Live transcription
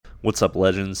What's up,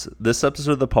 legends? This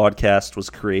episode of the podcast was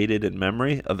created in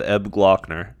memory of Eb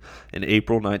Glockner. In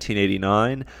April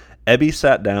 1989, Ebby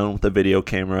sat down with a video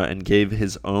camera and gave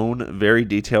his own very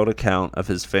detailed account of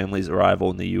his family's arrival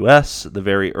in the U.S., the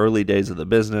very early days of the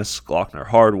business, Glockner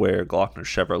Hardware, Glockner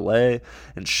Chevrolet,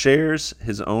 and shares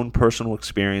his own personal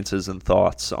experiences and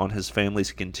thoughts on his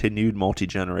family's continued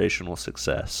multi-generational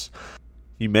success.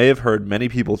 You may have heard many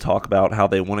people talk about how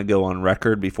they want to go on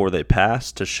record before they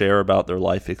pass to share about their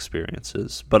life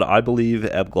experiences, but I believe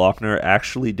Eb Glockner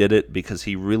actually did it because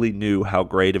he really knew how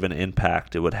great of an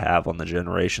impact it would have on the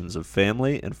generations of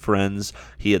family and friends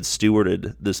he had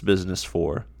stewarded this business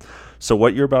for. So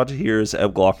what you're about to hear is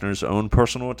Eb Glockner's own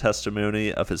personal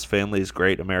testimony of his family's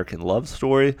great American love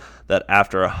story that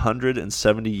after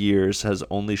 170 years has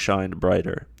only shined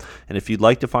brighter. And if you'd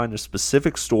like to find a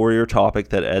specific story or topic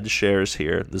that Ed shares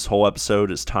here, this whole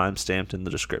episode is time-stamped in the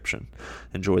description.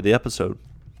 Enjoy the episode.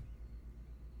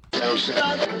 Bernard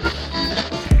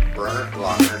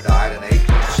Glockner died in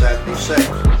 1876.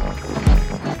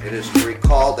 It is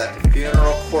recalled that the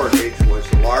funeral cortege was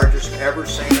the largest ever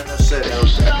seen in the city.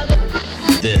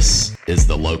 This is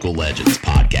the Local Legends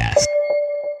Podcast.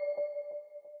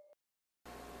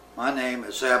 My name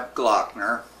is Eb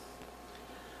Glockner,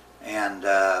 and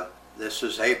this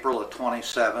is April the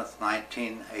 27th,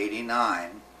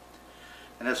 1989.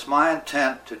 And it's my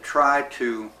intent to try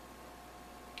to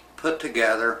put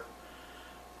together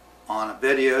on a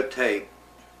videotape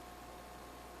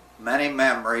many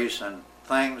memories and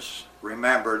things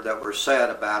remembered that were said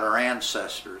about our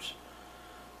ancestors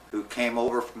who came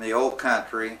over from the old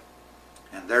country,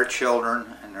 and their children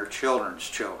and their children's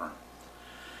children.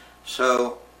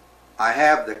 So I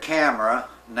have the camera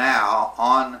now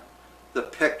on the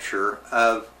picture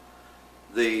of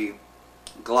the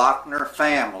Glockner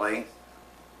family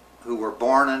who were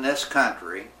born in this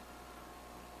country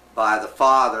by the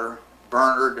father,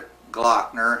 Bernard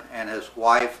Glockner, and his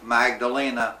wife,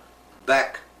 Magdalena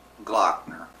Beck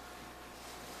Glockner.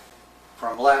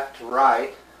 From left to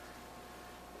right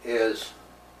is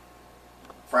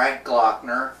Frank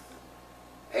Glockner,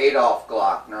 Adolph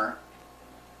Glockner,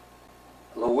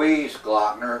 Louise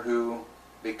Glockner, who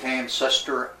became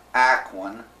Sister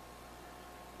Aquin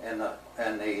in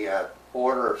the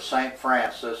Order of St.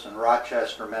 Francis in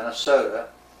Rochester, Minnesota,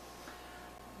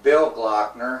 Bill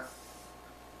Glockner,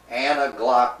 Anna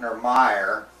Glockner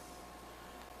Meyer,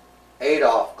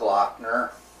 Adolph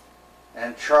Glockner,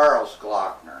 and Charles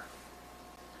Glockner.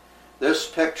 This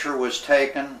picture was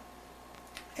taken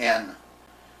in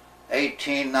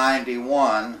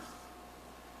 1891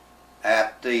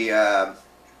 at the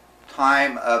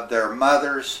time of their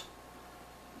mother's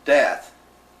death,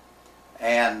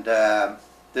 and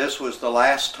this was the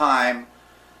last time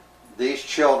these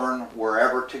children were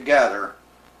ever together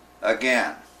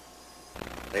again.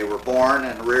 They were born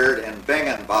and reared in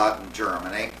Bingen-Baden,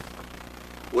 Germany,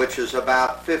 which is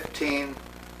about 15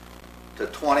 to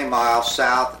 20 miles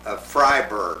south of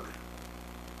Freiburg,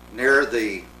 near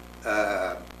the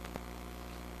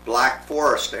Black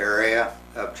Forest area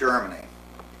of Germany.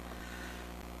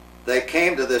 They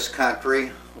came to this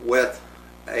country with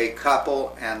a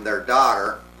couple and their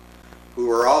daughter, who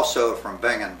were also from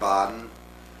Bingen-Baden,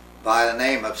 by the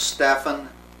name of Stefan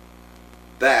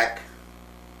Beck,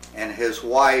 and his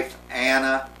wife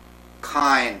Anna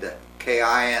Kind,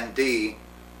 K-I-N-D,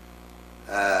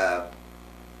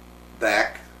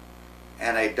 Beck,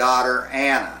 and a daughter,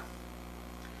 Anna.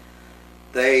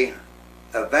 They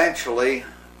eventually,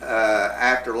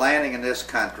 after landing in this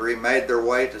country, made their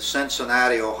way to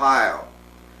Cincinnati, Ohio.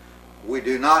 We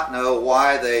do not know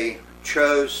why they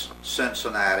chose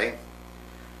Cincinnati,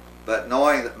 but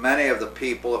knowing that many of the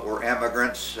people that were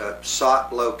immigrants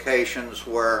sought locations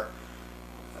where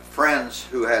friends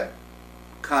who had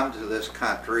come to this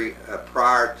country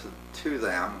prior to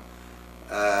them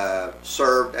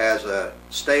served as a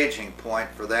staging point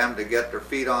for them to get their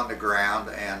feet on the ground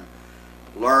and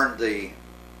learn the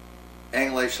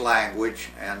English language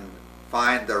and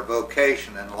find their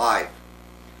vocation in life.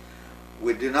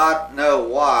 We do not know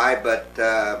why, but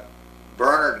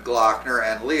Bernard Glockner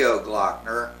and Leo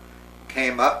Glockner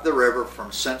came up the river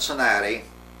from Cincinnati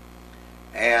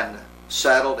and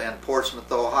settled in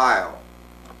Portsmouth, Ohio.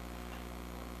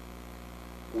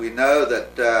 We know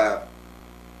that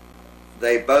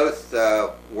they both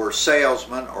were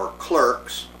salesmen or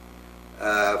clerks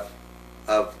of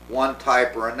one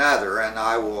type or another, and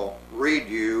I will read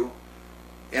you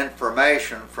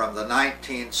information from the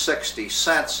 1960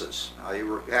 census. Now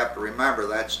you have to remember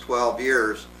that's 12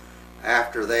 years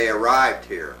after they arrived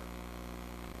here.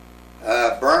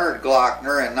 Bernard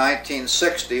Glockner in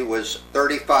 1960 was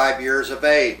 35 years of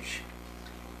age.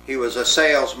 He was a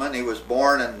salesman. He was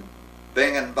born in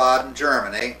Bingen-Baden,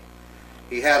 Germany.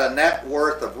 He had a net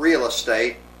worth of real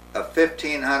estate of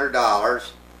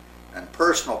 $1,500 and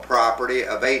personal property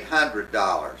of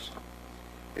 $800.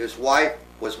 His wife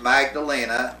was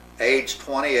Magdalena, age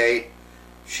 28.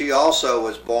 She also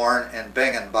was born in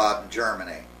Bingen-Baden,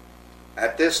 Germany.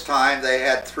 At this time they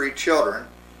had 3 children: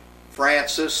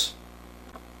 Francis,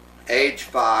 age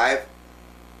 5,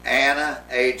 Anna,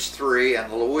 age 3,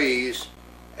 and Louise,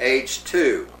 age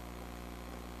 2.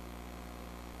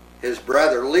 His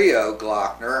brother Leo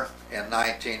Glockner in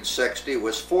 1960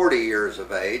 was 40 years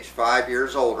of age, 5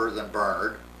 years older than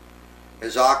Bernard.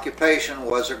 His occupation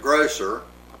was a grocer.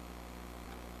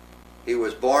 He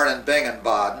was born in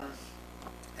Bingen-Baden,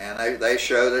 and they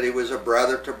show that he was a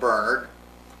brother to Bernard.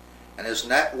 And his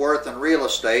net worth in real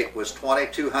estate was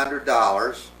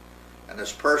 $2,200, and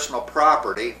his personal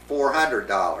property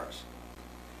 $400.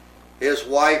 His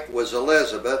wife was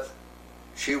Elizabeth.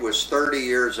 She was 30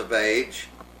 years of age,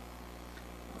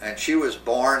 and she was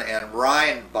born in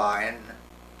Rheinbein,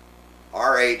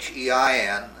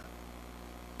 R-H-E-I-N,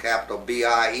 capital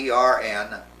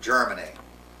B-I-E-R-N, Germany.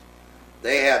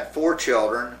 They had 4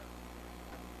 children: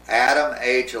 Adam,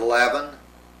 age 11,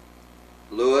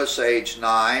 Louis, age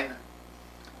 9,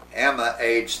 Emma,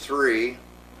 age 3,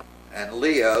 and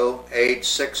Leo, age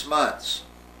 6 months.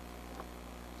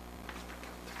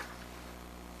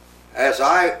 As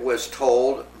I was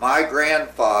told, my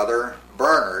grandfather,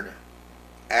 Bernard,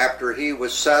 after he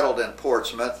was settled in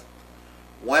Portsmouth,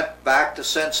 went back to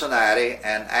Cincinnati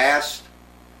and asked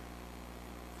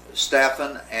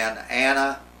Stephen and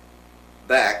Anna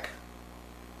Beck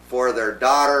for their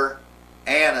daughter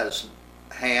Anna's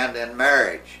hand in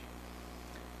marriage.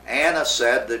 Anna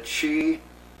said that she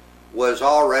was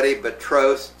already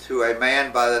betrothed to a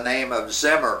man by the name of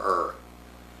Zimmerer,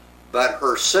 but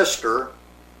her sister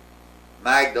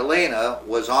Magdalena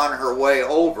was on her way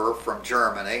over from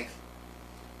Germany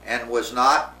and was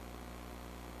not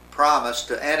promised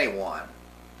to anyone.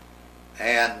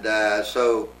 And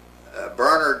so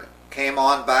Bernard came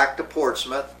on back to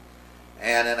Portsmouth,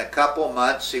 and in a couple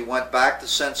months he went back to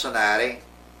Cincinnati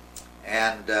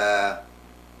and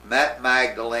met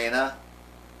Magdalena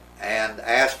and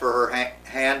asked for her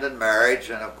hand in marriage,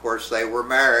 and of course they were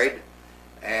married.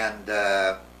 And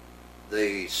the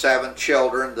 7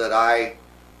 children that I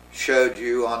showed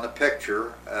you on the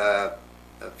picture a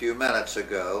few minutes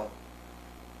ago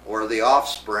were the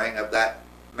offspring of that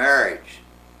marriage.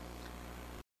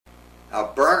 Now,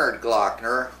 Bernard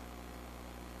Glockner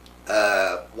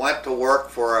went to work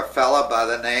for a fellow by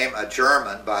the name, a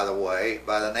German by the way,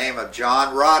 by the name of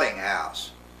John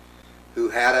Rottinghaus, who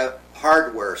had a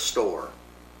hardware store.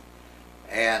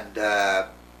 And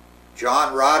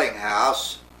John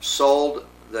Rottinghaus sold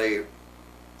the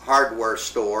hardware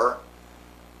store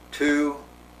to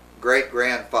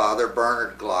great-grandfather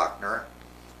Bernard Glockner,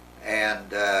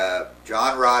 and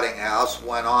John Rottinghaus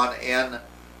went on in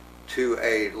to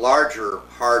a larger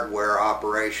hardware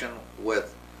operation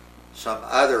with some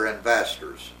other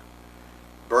investors.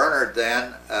 Bernard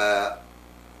then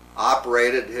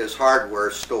operated his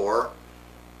hardware store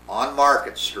on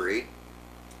Market Street,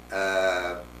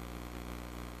 and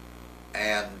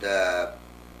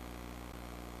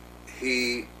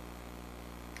he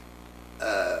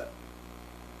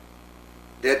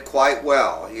did quite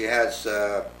well. He has,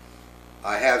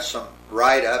 I have some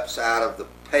write-ups out of the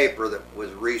paper that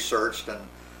was researched, and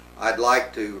I'd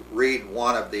like to read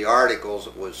one of the articles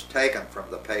that was taken from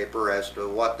the paper as to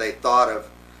what they thought of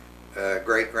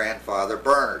great-grandfather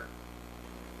Bernard.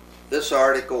 This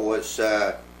article was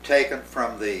taken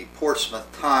from the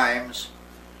Portsmouth Times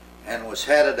and was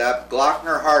headed up,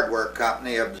 "Glockner Hardware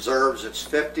Company observes its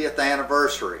 50th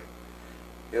anniversary."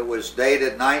 It was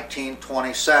dated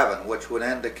 1927, which would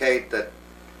indicate that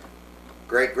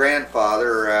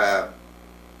great-grandfather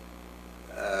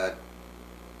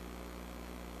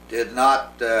did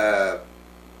not, well,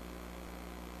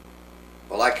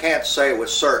 I can't say with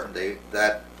certainty.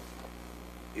 That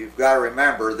you've got to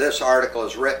remember, this article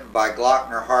is written by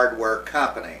Glockner Hardware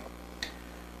Company.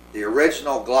 The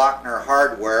original Glockner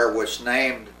Hardware was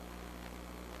named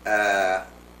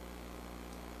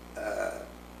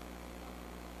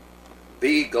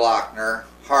B. Glockner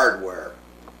Hardware,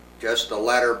 just the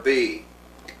letter B.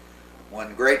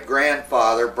 When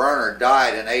great-grandfather Bernard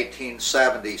died in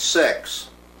 1876,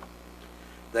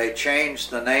 they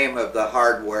changed the name of the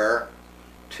hardware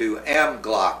to M.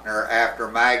 Glockner after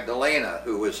Magdalena,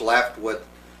 who was left with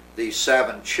these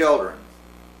 7 children.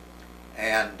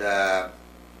 And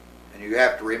you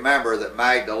have to remember that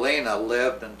Magdalena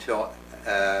lived until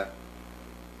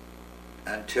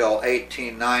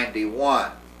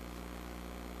 1891.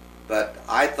 But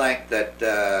I think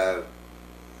that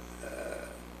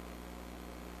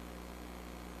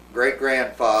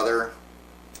great-grandfather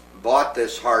bought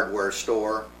this hardware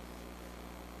store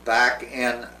back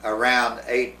in around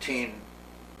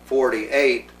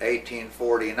 1848,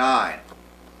 1849.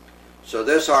 So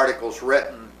this article's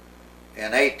written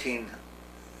in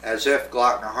as if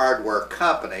Glockner Hardware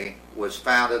Company was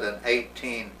founded in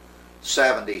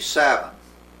 1877.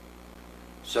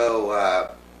 So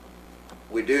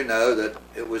we do know that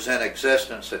it was in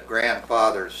existence at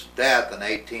grandfather's death in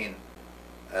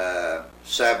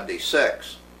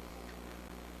 1876.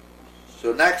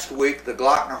 So next week, the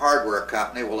Glockner Hardware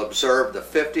Company will observe the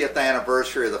 50th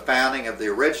anniversary of the founding of the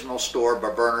original store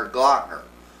by Bernard Glockner,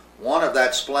 one of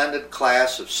that splendid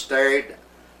class of staid,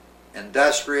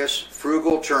 industrious,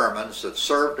 frugal Germans that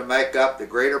served to make up the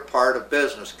greater part of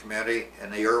business community in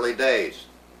the early days.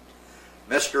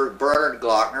 Mr. Bernard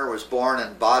Glockner was born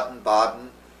in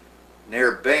Baden-Baden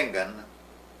near Bingen,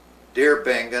 Dear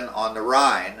Bingen on the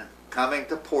Rhine, coming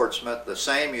to Portsmouth the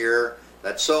same year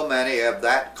that so many of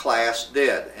that class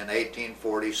did in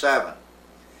 1847.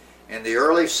 In the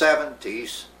early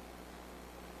 70s,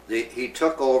 he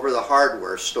took over the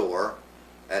hardware store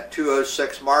at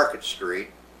 206 Market Street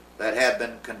that had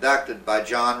been conducted by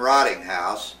John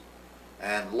Rottinghouse,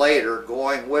 and later,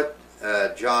 going with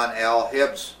John L.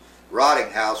 Hibbs,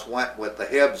 Rottinghouse went with the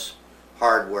Hibbs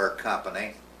Hardware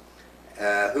Company,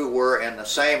 who were in the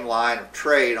same line of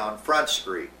trade on Front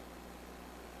Street.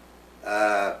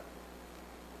 The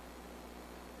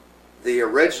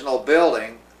original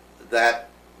building that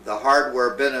the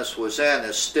hardware business was in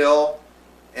is still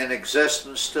in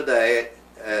existence today.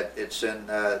 It's in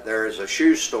there is a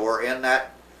shoe store in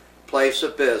that place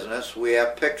of business. We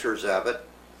have pictures of it,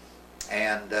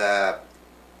 and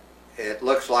it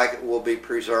looks like it will be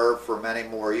preserved for many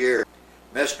more years.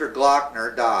 Mr.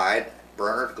 Glockner died,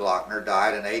 Bernard Glockner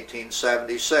died in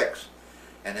 1876,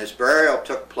 and his burial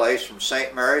took place from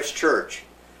St. Mary's Church.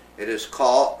 It is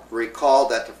recalled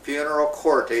that the funeral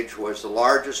cortege was the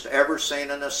largest ever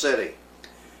seen in the city,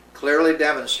 clearly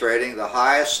demonstrating the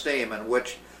high esteem in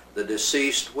which the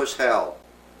deceased was held.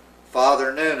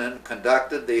 Father Noonan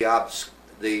conducted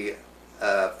the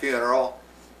funeral,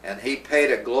 and he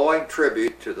paid a glowing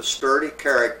tribute to the sturdy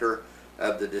character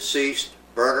of the deceased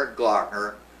Bernard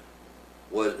Glockner,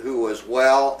 who was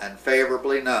well and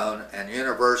favorably known and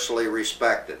universally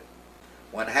respected.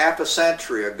 When half a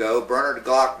century ago Bernard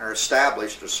Glockner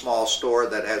established a small store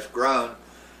that has grown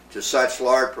to such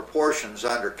large proportions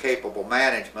under capable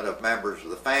management of members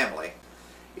of the family,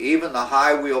 even the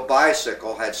high-wheel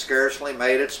bicycle had scarcely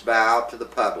made its bow to the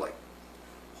public.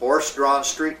 Horse-drawn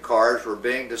streetcars were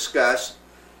being discussed,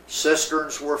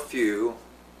 cisterns were few,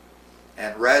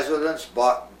 and residents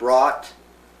brought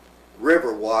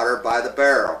river water by the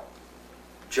barrel.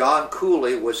 John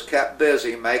Cooley was kept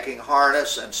busy making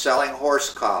harness and selling horse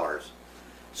collars.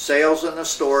 Sales in the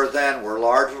store then were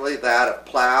largely that of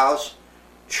plows,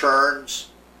 churns,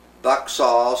 buck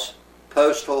saws,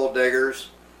 post hole diggers,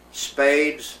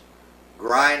 spades,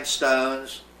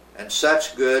 grindstones, and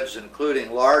such goods,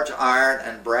 including large iron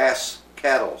and brass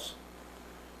kettles.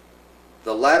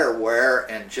 The letterware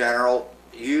in general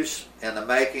use in the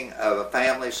making of a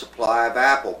family supply of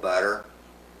apple butter,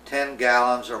 10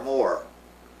 gallons or more.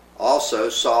 Also,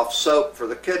 soft soap for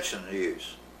the kitchen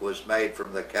use was made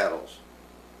from the kettles.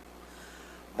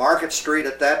 Market Street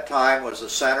at that time was the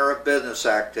center of business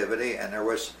activity, and there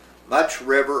was much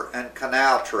river and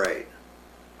canal trade.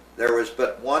 There was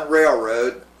but one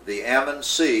railroad, the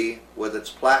M&C, with its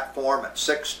platform at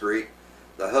 6th Street.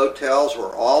 The hotels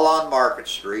were all on Market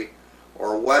Street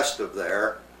or west of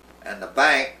there, and the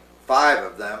bank, 5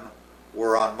 of them,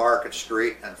 were on Market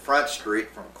Street, and Front Street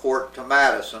from Court to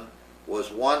Madison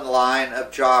was one line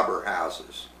of jobber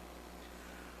houses.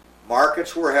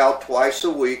 Markets were held twice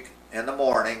a week in the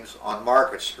mornings on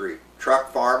Market Street.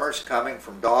 Truck farmers coming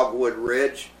from Dogwood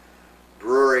Ridge,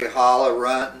 Brewery Hollow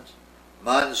Run,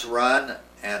 Munn's Run,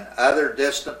 and other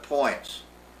distant points.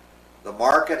 The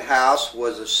market house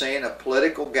was a scene of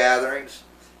political gatherings,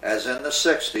 as in the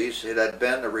 60s it had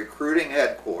been the recruiting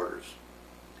headquarters.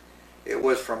 It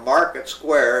was from Market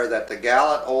Square that the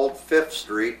gallant old 5th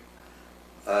Street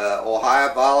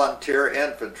Ohio Volunteer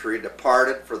Infantry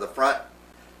departed for the front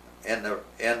in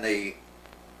the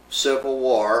Civil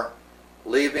War,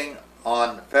 leaving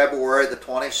on February the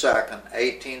 22nd,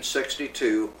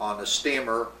 1862, on the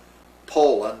steamer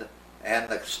Poland and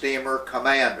the steamer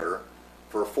Commander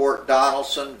for Fort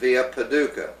Donelson via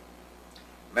Paducah.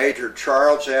 Major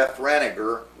Charles F.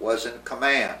 Reniger was in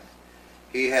command.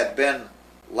 He had been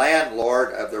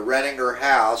landlord of the Renninger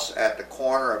House at the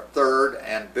corner of 3rd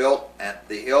and built at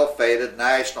the ill-fated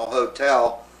National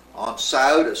Hotel on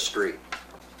Sauda Street.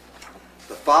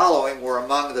 The following were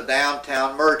among the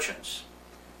downtown merchants: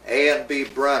 A and B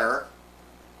Brunner,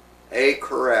 A.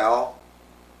 Corral,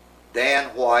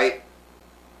 Dan White,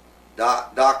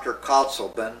 Dr.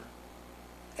 Kotzelben,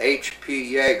 H.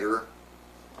 P. Yeager,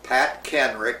 Pat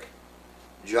Kenrick,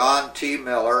 John T.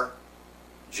 Miller,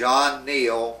 John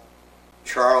Neal,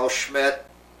 Charles Schmidt,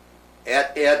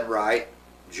 Ed Wright,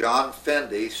 John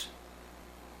Fendies,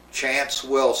 Chance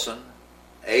Wilson,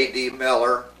 A. D.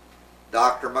 Miller,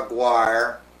 Dr.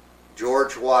 McGuire,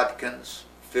 George Watkins,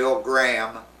 Phil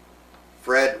Graham,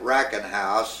 Fred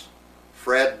Rackenhouse,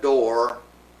 Fred Dorr,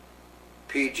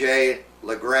 P.J.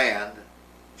 LeGrand,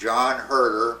 John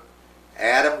Herder,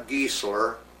 Adam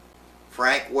Giesler,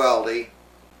 Frank Weldy,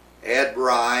 Ed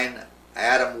Rhine,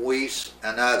 Adam Weiss,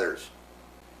 and others.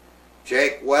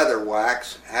 Jake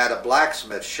Weatherwax had a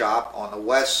blacksmith shop on the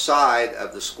west side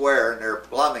of the square near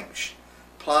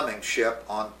Plumbing Ship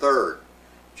on 3rd,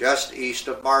 just east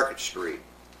of Market Street.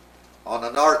 On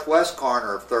the northwest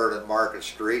corner of 3rd and Market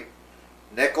Street,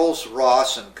 Nichols,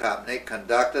 Ross and Company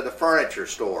conducted a furniture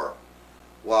store,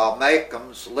 while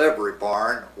Makeham's livery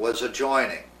barn was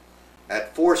adjoining.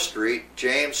 At 4th Street,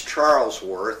 James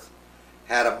Charlesworth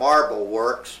had a marble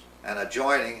works, and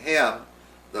adjoining him,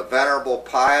 the Venerable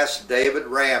Pious David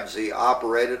Ramsey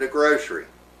operated a grocery.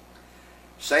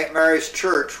 St. Mary's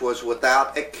Church was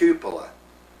without a cupola,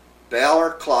 bell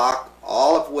or clock,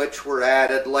 all of which were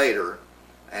added later,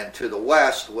 and to the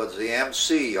west was the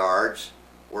MC Yards,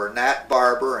 where Nat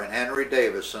Barber and Henry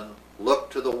Davison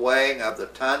looked to the weighing of the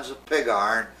tons of pig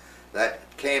iron that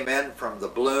came in from the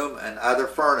Bloom and other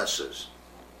furnaces.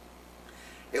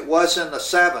 It was in the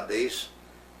 70s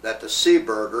that the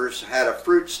Seeburgers had a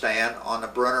fruit stand on the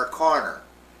Brunner corner,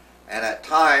 and at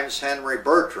times Henry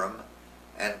Bertram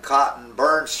and Cotton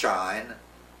Bernstein,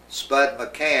 Spud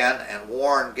McCann, and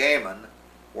Warren Gaiman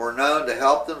were known to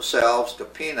help themselves to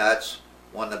peanuts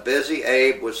when the busy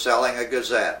Abe was selling a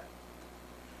Gazette.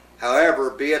 However,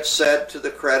 be it said to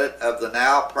the credit of the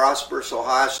now prosperous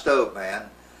Ohio Stoveman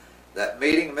that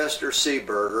meeting Mr.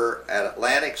 Seeburger at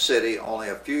Atlantic City only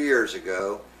a few years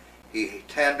ago, he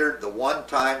tendered the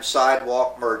one-time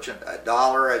sidewalk merchant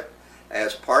 $1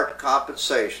 as part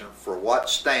compensation for what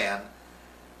stand,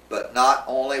 but not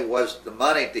only was the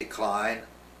money declined,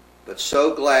 but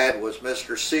so glad was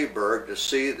Mr. Seeburg to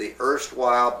see the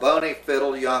erstwhile bony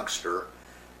fiddle youngster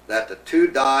that the two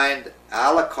dined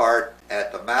a la carte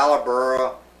at the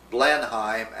Maliboro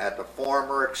Blenheim at the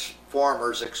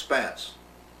former's expense.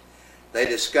 They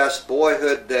discussed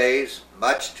boyhood days,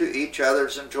 much to each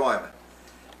other's enjoyment.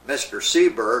 Mr.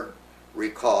 Seeburg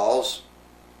recalls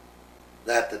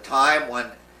that the time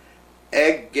when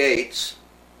Egg Gates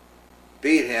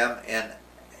beat him in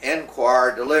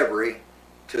Enquire delivery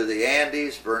to the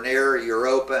Andes, Vernier,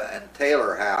 Europa, and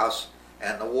Taylor House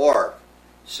and the Wharf,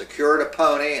 secured a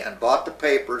pony and bought the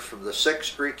papers from the 6th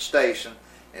Street station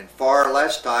in far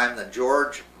less time than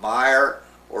George, Meyer,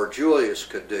 or Julius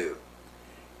could do.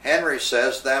 Henry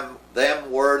says them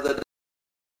were the...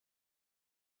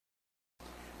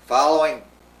 Following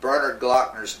Bernard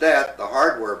Glockner's death, the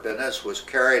hardware business was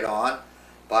carried on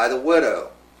by the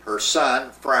widow, her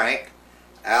son, Frank,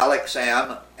 Alex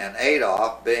M., and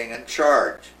Adolph being in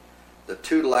charge, the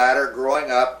two latter growing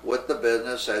up with the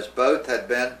business as both had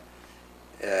been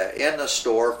in the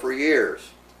store for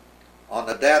years. On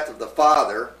the death of the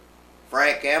father,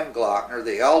 Frank M. Glockner,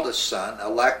 the eldest son,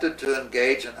 elected to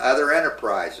engage in other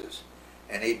enterprises,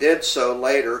 and he did so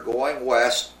later going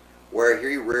west, where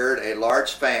he reared a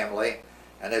large family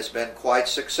and has been quite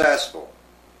successful.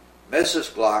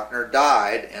 Mrs. Glockner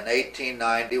died in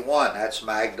 1891, that's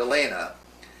Magdalena,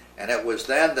 and it was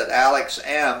then that Alex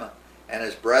M. and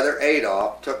his brother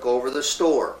Adolph took over the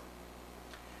store.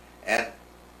 And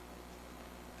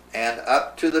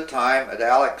up to the time of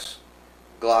Alex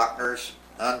Glockner's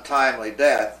untimely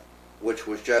death, which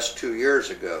was just 2 years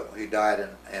ago, he died in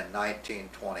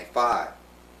 1925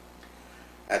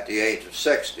 at the age of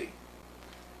 60.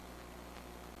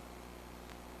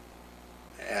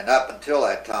 And up until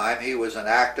that time, he was in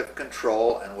active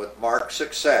control and with marked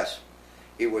success.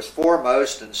 He was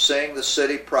foremost in seeing the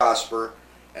city prosper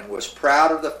and was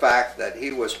proud of the fact that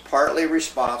he was partly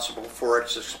responsible for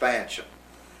its expansion.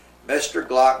 Mr.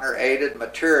 Glockner aided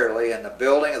materially in the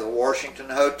building of the Washington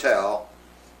Hotel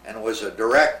and was a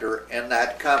director in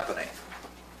that company.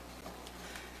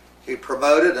 He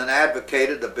promoted and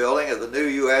advocated the building of the new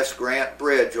U.S. Grant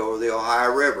Bridge over the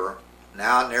Ohio River,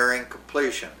 now nearing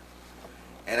completion,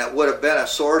 and it would have been a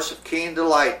source of keen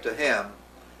delight to him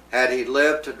had he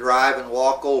lived to drive and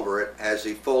walk over it as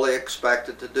he fully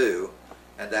expected to do,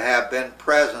 and to have been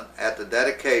present at the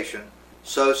dedication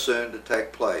so soon to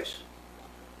take place.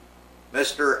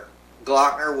 Mr.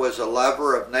 Glockner was a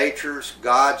lover of nature's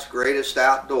God's greatest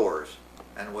outdoors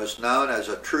and was known as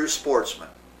a true sportsman.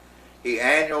 He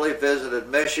annually visited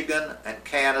Michigan and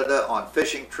Canada on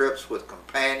fishing trips with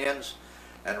companions,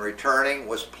 and returning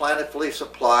was plentifully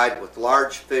supplied with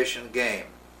large fish and game.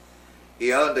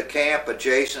 He owned a camp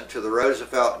adjacent to the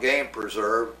Roosevelt Game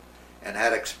Preserve and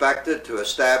had expected to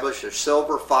establish a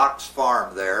silver fox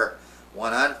farm there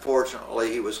when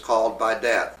unfortunately he was called by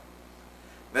death.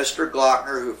 Mr.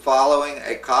 Glockner, who following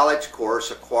a college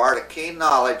course acquired a keen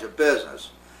knowledge of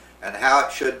business and how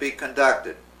it should be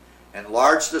conducted,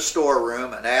 enlarged the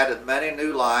storeroom and added many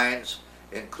new lines,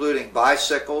 including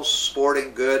bicycles,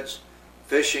 sporting goods,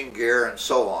 fishing gear, and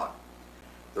so on.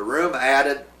 The room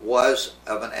added was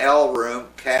of an L room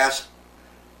cast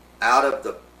out of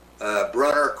the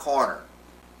Brunner Corner.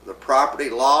 The property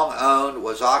long owned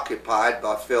was occupied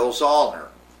by Phil Zollner.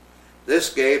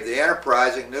 This gave the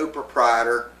enterprising new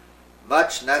proprietor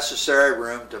much necessary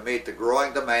room to meet the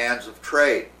growing demands of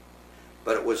trade.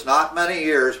 But it was not many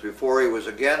years before he was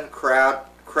again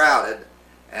crowded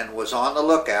and was on the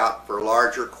lookout for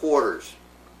larger quarters.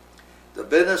 The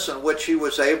business in which he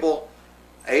was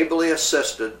ably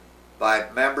assisted by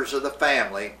members of the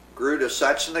family grew to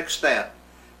such an extent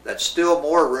that still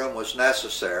more room was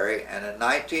necessary, and in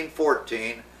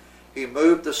 1914 he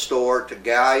moved the store to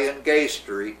Gallia and Gay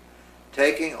Street,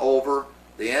 taking over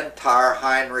the entire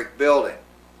Heinrich building.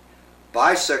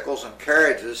 Bicycles and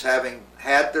carriages having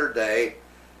had their day,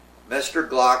 Mr.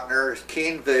 Glockner's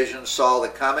keen vision saw the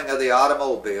coming of the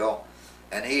automobile,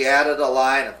 and he added a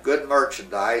line of good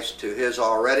merchandise to his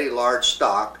already large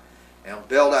stock and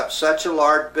built up such a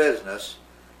large business,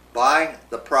 buying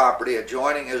the property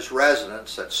adjoining his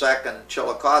residence at 2nd and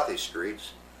Chillicothe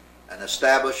Streets and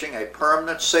establishing a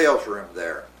permanent sales room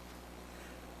there.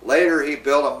 Later he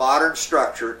built a modern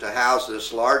structure to house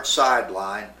this large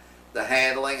sideline, the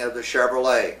handling of the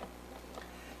Chevrolet.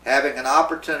 Having an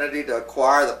opportunity to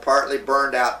acquire the partly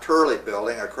burned out Turley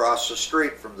building across the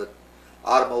street from the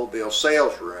automobile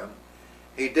sales room,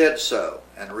 he did so,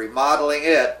 and remodeling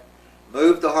it,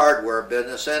 moved the hardware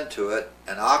business into it,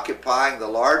 and occupying the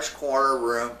large corner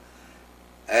room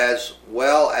as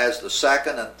well as the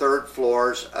 2nd and 3rd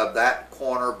floors of that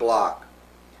corner block.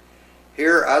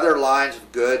 Here other lines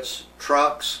of goods,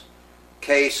 trunks,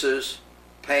 cases,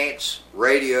 paints,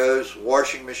 radios,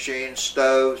 washing machines,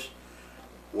 stoves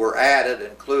were added,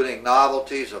 including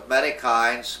novelties of many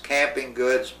kinds, camping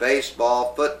goods,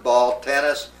 baseball, football,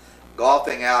 tennis,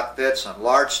 golfing outfits, and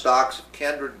large stocks of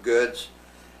kindred goods,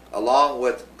 along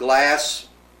with glass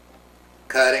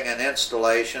cutting and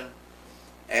installation,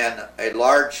 and a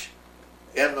large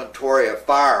inventory of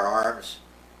firearms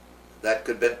that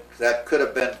could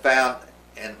have been found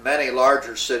in many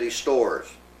larger city stores.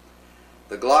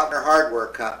 The Glockner Hardware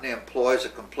Company employs a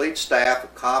complete staff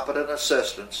of competent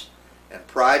assistants and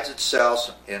prides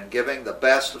itself in giving the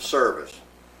best of service.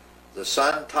 The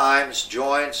Sun-Times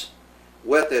joins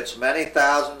with its many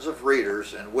thousands of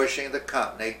readers in wishing the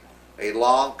company a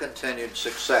long continued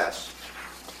success.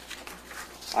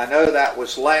 I know that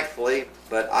was lengthy,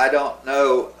 but I don't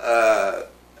know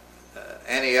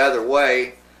any other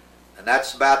way, and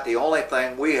that's about the only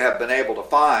thing we have been able to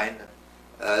find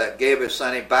that gave us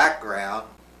any background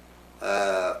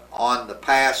on the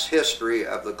past history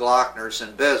of the Glockners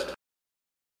in business.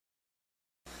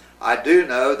 I do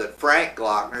know that Frank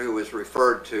Glockner, who was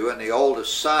referred to, and the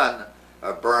oldest son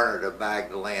of Bernard of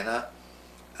Magdalena,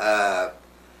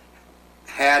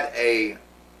 had a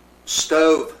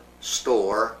stove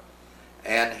store,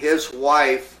 and his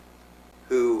wife,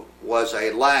 who was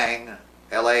a Lang,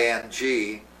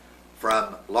 L-A-N-G,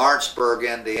 from Lawrenceburg,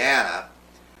 Indiana,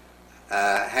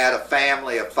 had a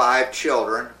family of 5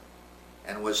 children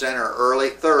and was in her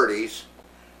early 30s,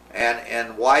 and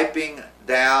in wiping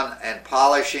down and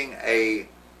polishing a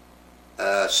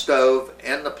stove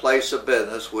in the place of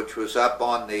business, which was up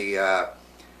on the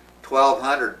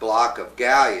 1200 block of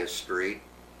Gallia Street,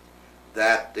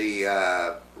 that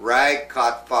the rag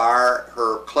caught fire,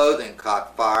 her clothing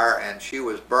caught fire, and she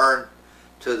was burned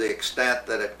to the extent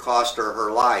that it cost her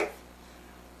her life.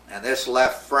 And this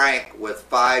left Frank with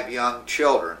 5 young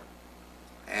children.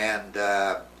 And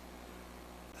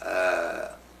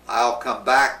I'll come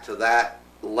back to that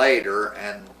later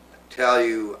and tell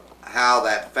you how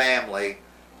that family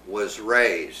was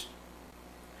raised.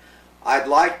 I'd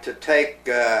like to take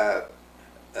a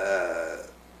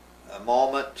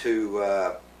moment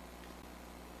to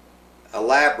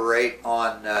elaborate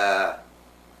on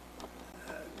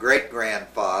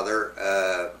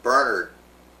great-grandfather, Bernard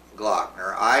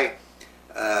Glockner.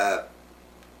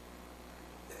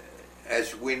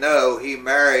 As we know, he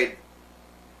married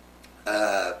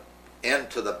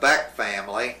into the Beck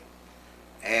family,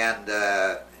 and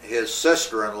his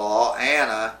sister-in-law,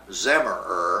 Anna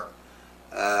Zimmerer,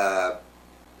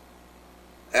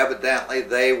 evidently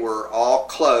they were all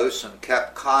close and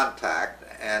kept contact,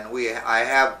 and I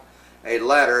have a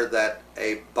letter that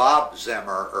a Bob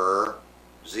Zimmerer,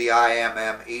 Zimmerer,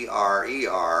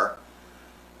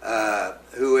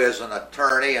 who is an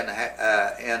attorney in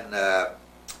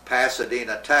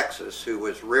Pasadena, Texas, who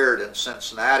was reared in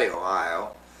Cincinnati,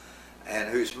 Ohio, and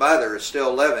whose mother is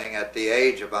still living at the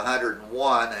age of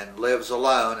 101 and lives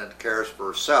alone and cares for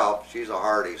herself. She's a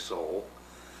hardy soul.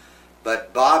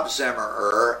 But Bob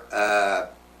Zimmerer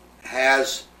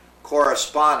has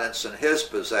correspondence in his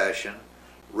possession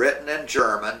written in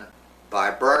German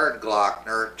by Bernard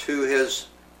Glockner to his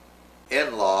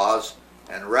in-laws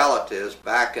and relatives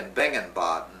back in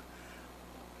Bingen-Baden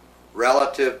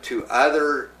relative to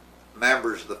other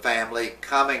members of the family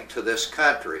coming to this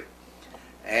country.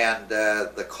 And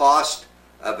the cost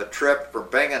of a trip from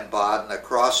Bingen-Baden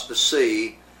across the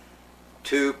sea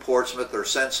to Portsmouth or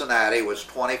Cincinnati was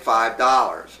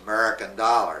 $25, American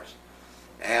dollars.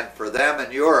 And for them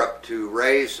in Europe to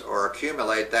raise or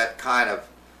accumulate that kind of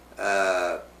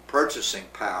purchasing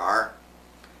power,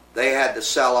 they had to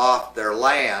sell off their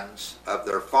lands of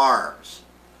their farms.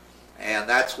 And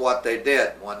that's what they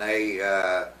did. When they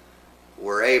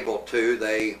were able to,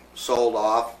 they sold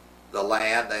off the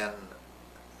land and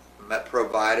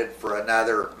provided for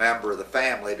another member of the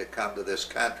family to come to this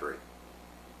country.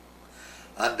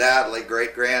 Undoubtedly,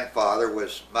 great-grandfather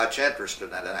was much interested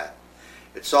in that.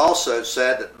 It's also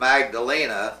said that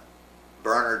Magdalena,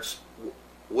 Bernard's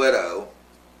widow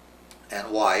and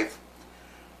wife,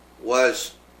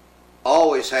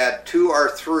 always had 2 or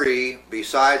 3,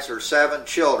 besides her 7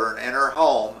 children, in her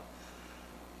home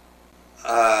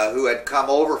who had come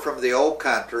over from the old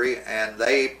country, and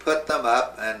they put them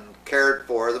up and cared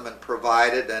for them and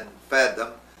provided and fed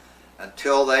them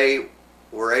until they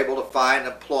were able to find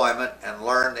employment and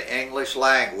learn the English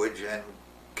language and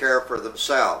care for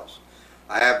themselves.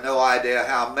 I have no idea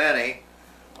how many,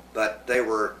 but they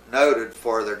were noted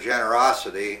for their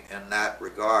generosity in that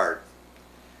regard.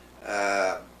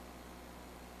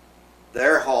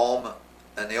 Their home,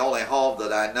 and the only home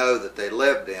that I know that they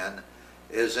lived in,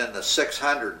 is in the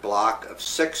 600 block of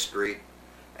 6th Street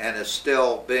and is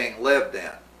still being lived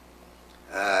in.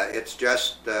 It's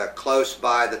just close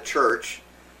by the church,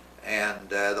 and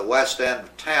the west end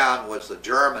of town was the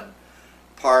German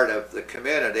part of the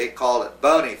community, called it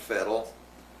Boneyfiddle.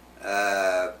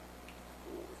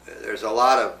 There's a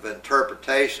lot of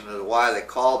interpretation of why they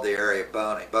called the area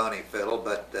Boneyfiddle,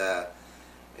 but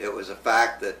it was a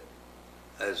fact that,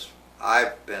 as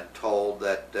I've been told,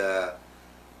 that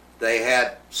they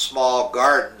had small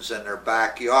gardens in their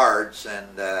backyards, and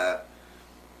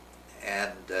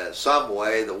some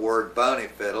way the word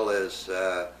Boneyfiddle is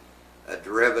a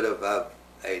derivative of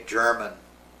a German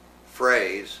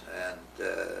phrase, and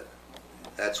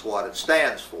that's what it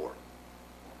stands for.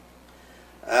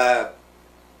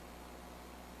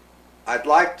 I'd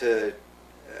like to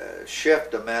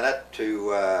shift a minute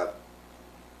to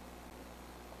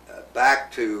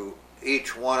back to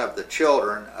each one of the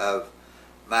children of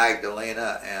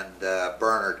Magdalena and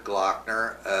Bernard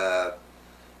Glockner.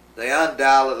 They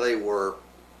undoubtedly were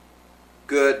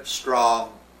good,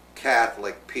 strong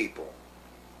Catholic people.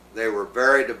 They were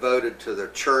very devoted to their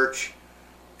church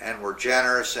and were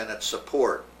generous in its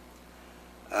support.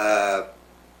 The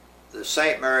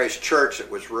St. Mary's Church that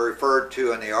was referred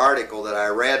to in the article that I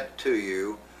read to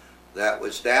you, that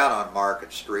was down on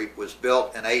Market Street, was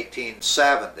built in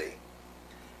 1870.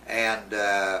 And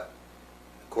of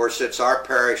course it's our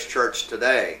parish church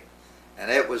today.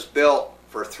 And it was built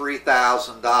for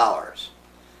 $3,000.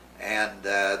 And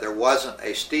there wasn't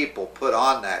a steeple put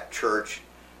on that church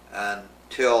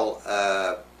until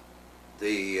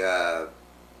the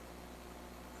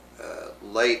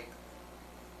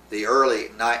early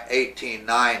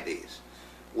 1890s,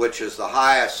 which is the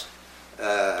highest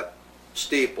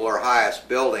steeple or highest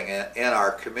building in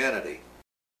our community.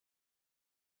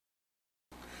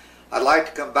 I'd like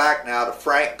to come back now to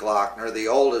Frank Glockner, the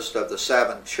oldest of the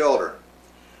 7 children.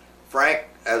 Frank,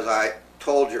 as I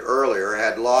told you earlier,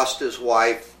 had lost his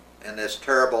wife in this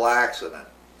terrible accident.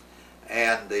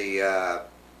 And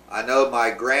I know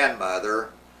my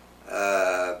grandmother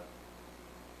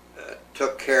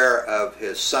took care of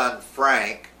his son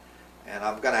Frank, and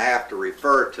I'm going to have to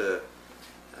refer to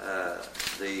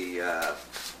the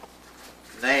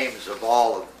names of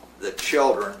all of the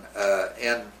children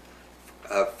in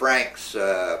Frank's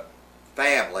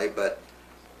family, but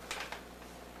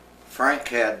Frank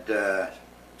had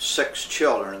 6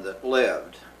 children that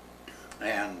lived,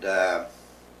 and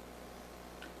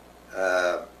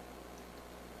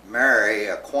Mary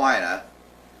Aquina,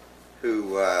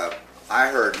 who I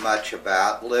heard much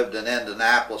about, lived in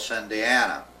Indianapolis,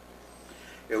 Indiana.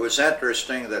 It was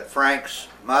interesting that Frank's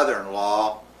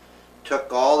mother-in-law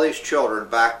took all these children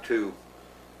back to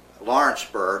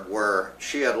Lawrenceburg, where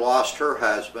she had lost her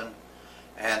husband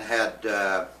and had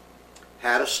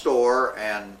had a store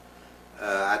and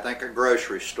I think a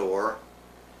grocery store,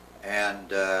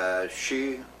 and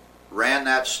she ran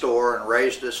that store and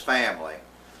raised his family.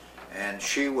 And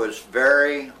she was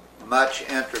very much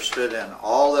interested in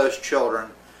all those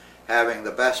children having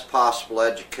the best possible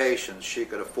education she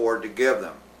could afford to give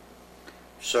them.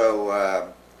 So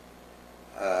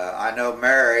I know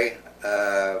Mary,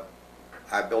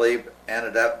 I believe,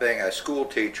 ended up being a school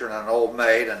teacher and an old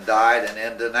maid and died in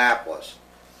Indianapolis.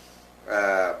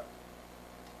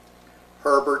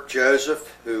 Herbert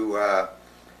Joseph, who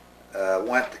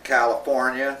went to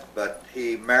California, but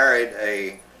he married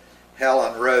a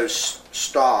Helen Rose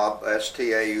Staub,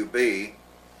 S-T-A-U-B,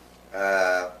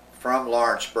 from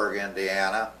Lawrenceburg,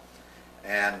 Indiana,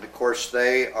 and of course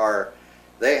they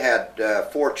had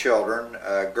 4 children.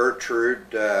 Gertrude,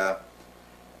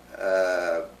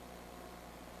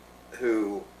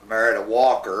 who married a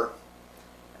Walker,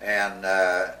 and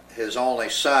his only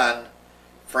son,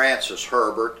 Francis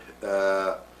Herbert,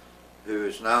 who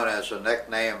is known as a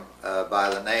nickname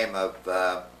by the name of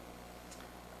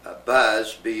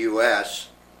Buzz, B-U-S,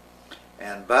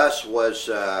 and Buzz was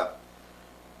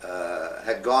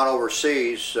had gone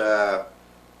overseas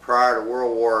prior to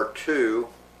World War II,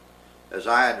 as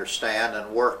I understand,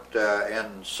 and worked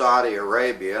in Saudi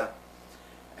Arabia,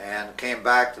 and came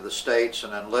back to the States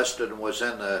and enlisted and was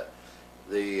in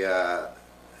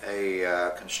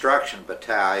a construction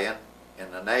battalion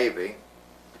in the Navy.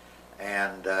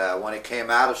 And when he came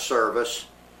out of service,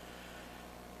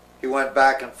 he went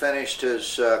back and finished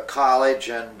his college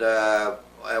and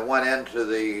went into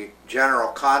the general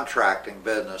contracting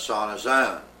business on his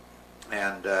own.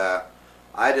 And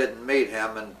I didn't meet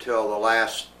him until the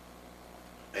last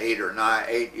 8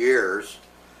 years,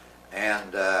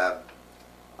 and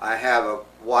I have a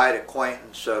wide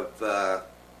acquaintance of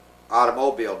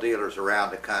automobile dealers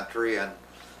around the country, and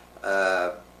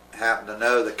happen to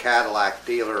know the Cadillac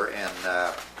dealer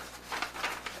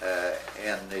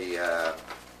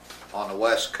on the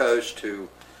West Coast, who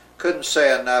couldn't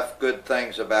say enough good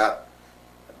things about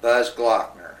Buzz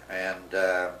Glockner. And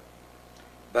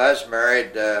Buzz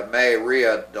married May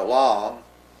Rhea DeLong,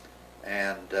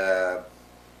 and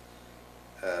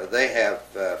they have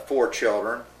 4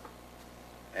 children.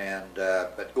 And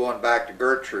but going back to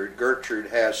Gertrude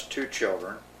has 2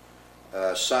 children,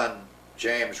 son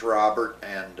James Robert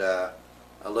and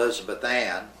Elizabeth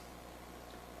Ann,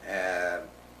 and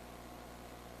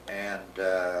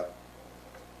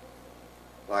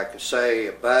like I say,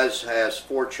 Buzz has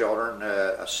 4 children,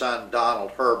 a son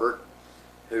Donald Herbert,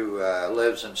 who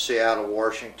lives in Seattle,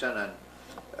 Washington, and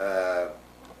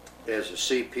is a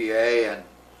CPA and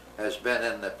has been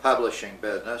in the publishing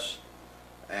business,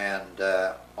 and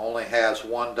only has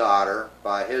 1 daughter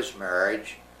by his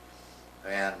marriage.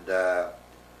 And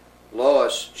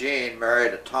Lois Jean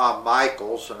married a Tom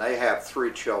Michaels, and they have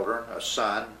 3 children, a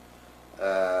son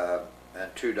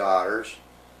and 2 daughters.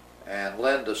 And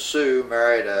Linda Sue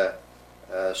married a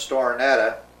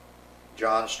Stornetta,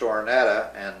 John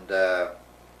Stornetta, and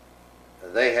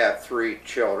they have 3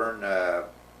 children, a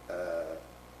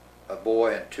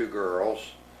boy and 2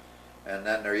 girls. And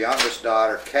then their youngest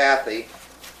daughter, Kathy,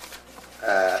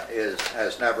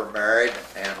 has never married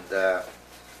and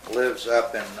lives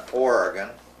up in Oregon.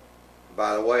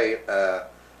 By the way,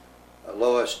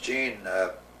 Lois Jean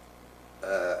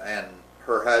and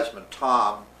her husband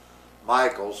Tom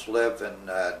Michaels live in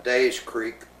Days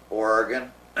Creek,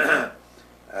 Oregon.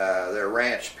 They're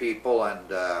ranch people and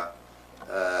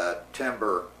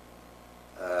timber.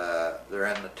 They're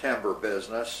in the timber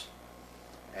business.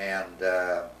 And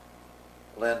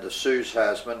Linda Sue's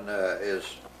husband is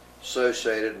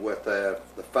associated with the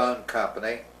phone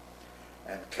company,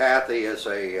 and Kathy is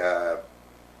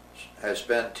has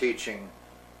been teaching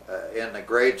in the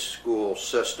grade school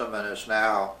system and is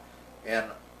now in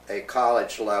a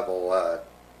college level of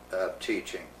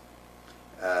teaching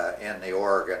in the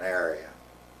Oregon area.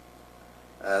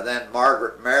 Then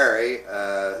Margaret Mary,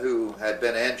 who had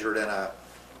been injured in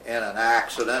an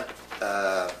accident,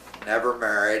 never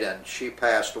married, and she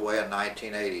passed away in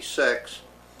 1986.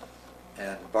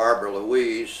 And Barbara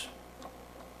Louise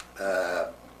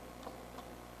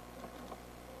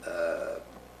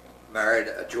married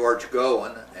George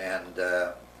Gowen, and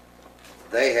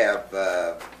they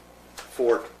have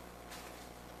four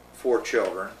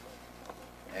children,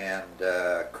 and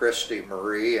Christy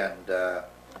Marie, and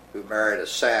who married a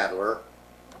Sadler,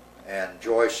 and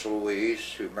Joyce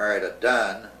Louise, who married a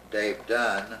Dunn, Dave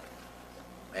Dunn,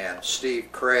 and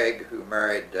Steve Craig, who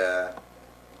married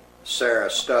Sarah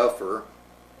Stouffer,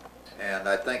 and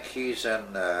I think he's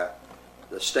in the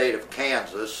state of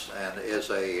Kansas and is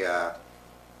a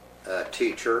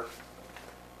teacher.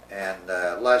 And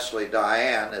Leslie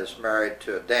Diane is married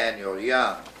to Daniel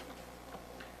Young.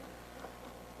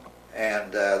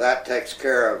 And that takes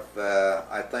care of,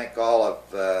 I think, all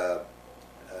of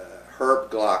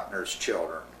Herb Glockner's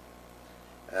children.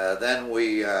 Then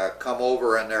we come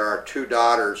over, and there are two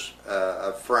daughters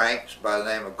of Frank's by the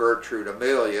name of Gertrude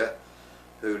Amelia,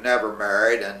 who never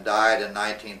married and died in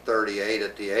 1938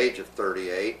 at the age of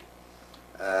 38.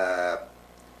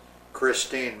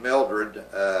 Christine Mildred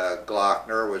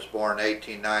Glockner was born in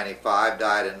 1895,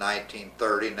 died in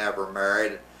 1930, never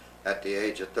married at the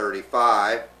age of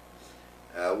 35.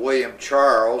 William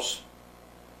Charles,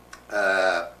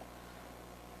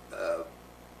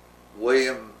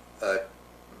 William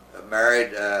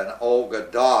married an Olga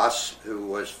Doss, who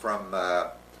was from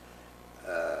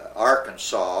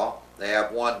Arkansas. They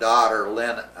have one daughter,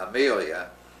 Lynn Amelia.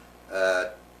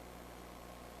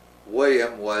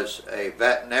 William was a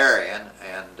veterinarian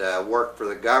and worked for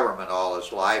the government all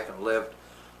his life and lived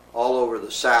all over the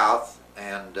South.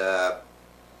 And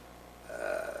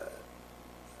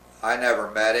I never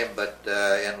met him, but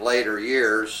in later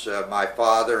years, my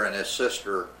father and his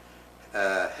sister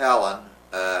Helen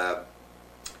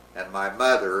and my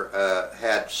mother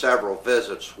had several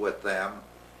visits with them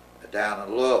down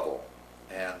in Louisville.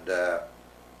 And of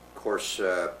course,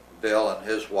 Bill and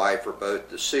his wife are both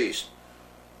deceased.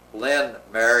 Lynn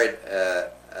married a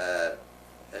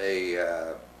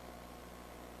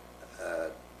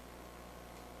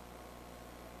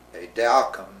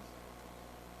Dalcom,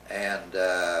 and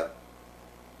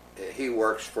he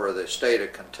works for the state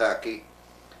of Kentucky,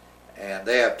 and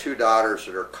they have two daughters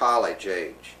that are college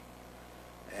age.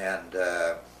 And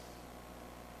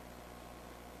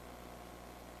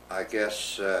I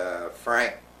guess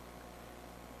Frank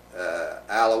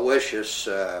Aloysius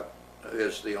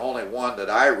is the only one that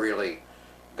I really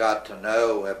got to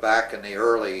know back in the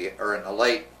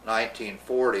late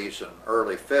 1940s and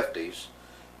early 50s.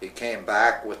 He came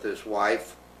back with his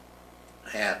wife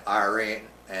and Irene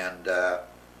and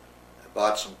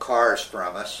bought some cars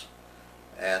from us,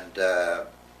 and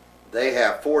they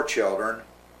have four children.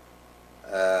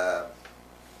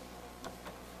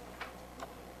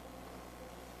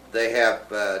 They have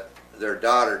their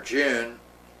daughter June.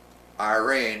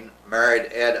 Irene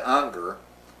married Ed Unger.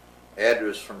 Ed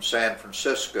was from San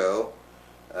Francisco,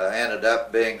 ended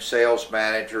up being sales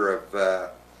manager of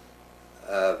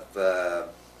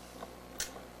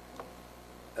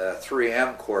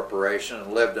 3M Corporation,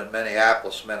 and lived in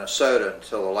Minneapolis, Minnesota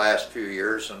until the last few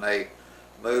years, and they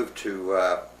moved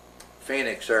to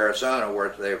Phoenix, Arizona, where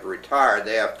they've retired.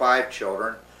 They have five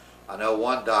children. I know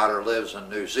one daughter lives in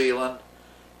New Zealand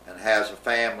and has a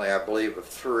family, I believe, of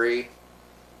three.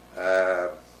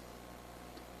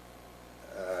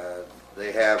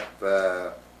 They have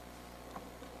a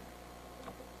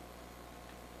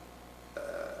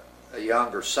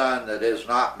younger son that is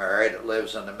not married, that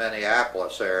lives in the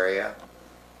Minneapolis area.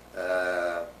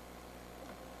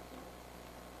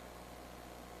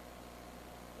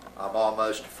 I'm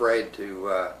almost afraid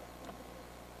to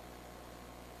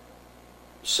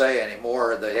say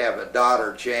anymore. They have a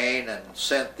daughter, Jane, and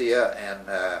Cynthia, and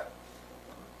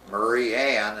Marie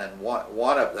Ann, and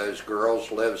one of those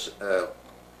girls lives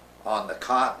on the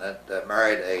continent,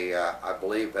 married I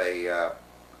believe a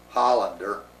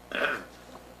Hollander,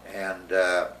 and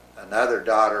another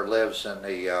daughter lives in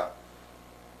the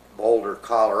Boulder,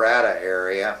 Colorado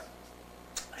area,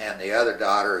 and the other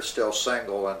daughter is still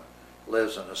single and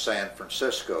lives in the San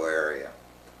Francisco area.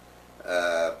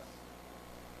 I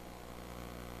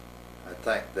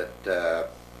think that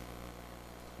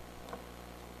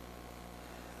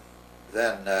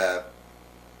then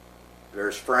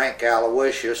there's Frank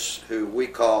Aloysius, who we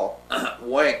call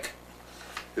Wink,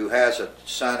 who has a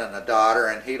son and a daughter,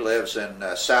 and he lives in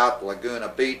South Laguna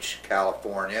Beach,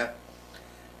 California.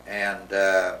 And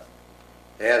they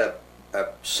had a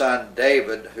son,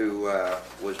 David, who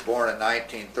was born in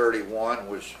 1931,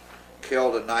 was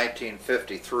killed in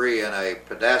 1953 in a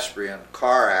pedestrian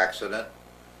car accident.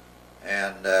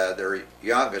 And their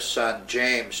youngest son,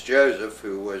 James Joseph,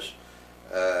 who was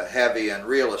heavy in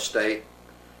real estate.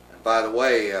 And by the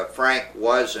way, Frank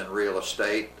was in real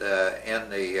estate in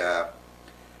the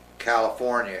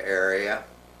California area,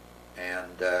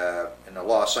 and in the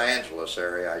Los Angeles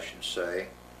area, I should say,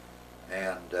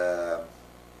 and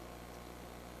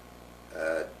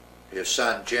his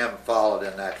son Jim followed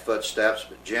in that footsteps,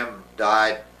 but Jim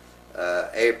died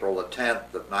April the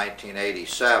 10th of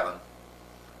 1987,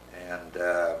 and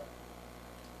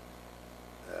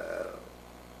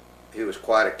he was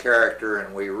quite a character,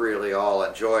 and we really all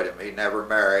enjoyed him. He never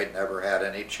married, never had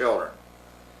any children.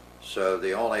 So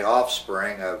the only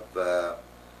offspring of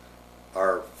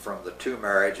are from the two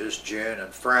marriages, June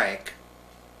and Frank,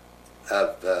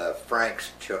 of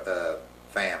Frank's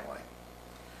family.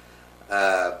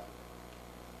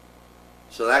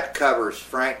 So that covers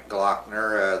Frank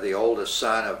Glockner, the oldest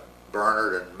son of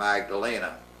Bernard and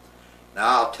Magdalena.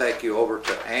 Now I'll take you over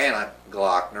to Anna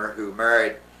Glockner, who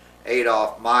married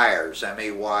Adolph Myers,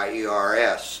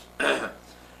 M-E-Y-E-R-S.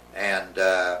 And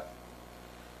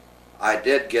I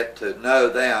did get to know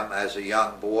them as a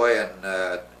young boy, and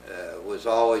was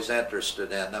always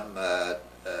interested in them.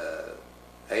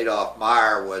 Adolph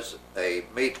Meyer was a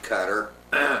meat cutter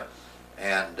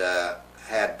and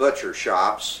had butcher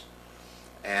shops,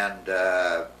 and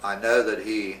I know that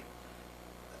he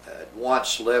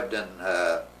once lived in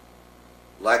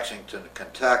Lexington,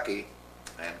 Kentucky,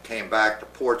 and came back to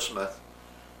Portsmouth,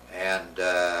 and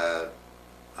I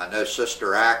know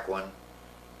Sister Ackland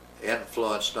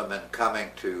influenced him in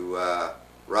coming to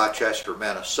Rochester,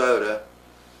 Minnesota,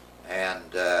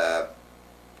 and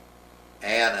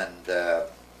Ann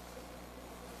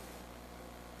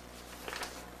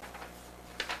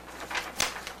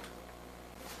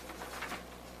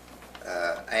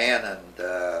and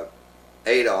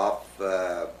Adolph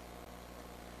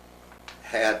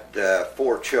had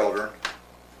 4 children,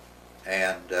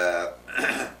 and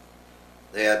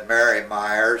they had Mary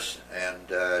Myers,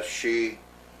 and she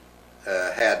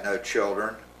had no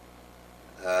children.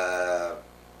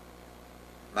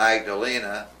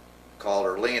 Magdalena, called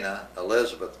her Lena,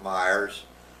 Elizabeth Myers,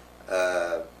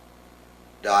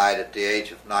 died at the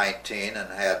age of 19 and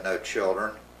had no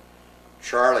children.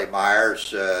 Charlie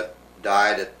Myers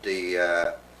died at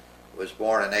was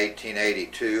born in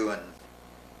 1882 and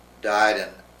died in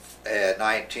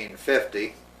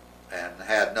 1950 and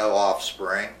had no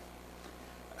offspring.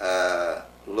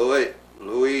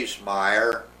 Louise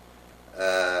Meyer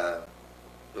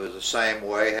was the same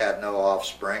way, had no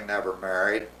offspring, never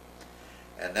married.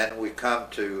 And then we come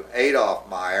to Adolph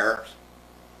Meyer,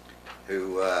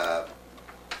 who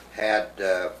had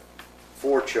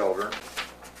 4 children,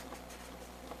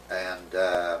 and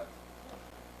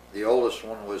the oldest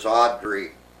one was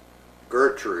Audrey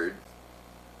Gertrude,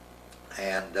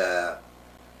 and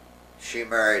she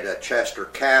married Chester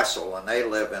Castle, and they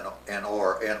live in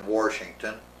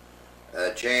Washington.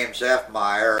 James F.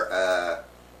 Meyer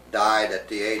died at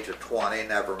the age of 20,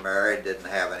 never married, didn't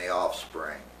have any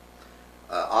offspring.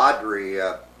 Audrey,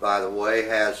 by the way,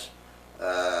 has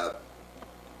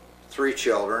 3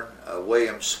 children,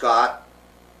 William Scott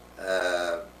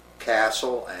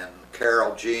Castle and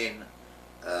Carol Jean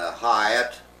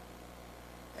Hyatt,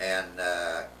 and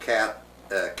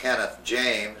Kenneth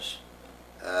James,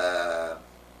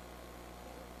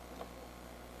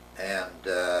 and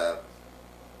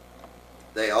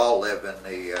they all live in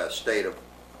the state of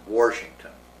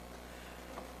Washington.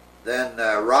 Then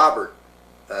Robert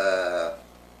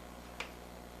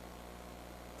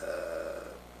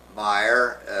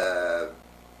Meyer,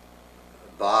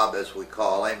 Bob as we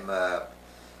call him,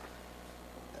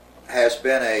 has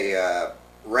been a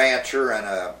rancher and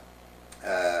a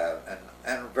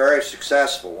very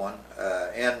successful one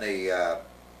in the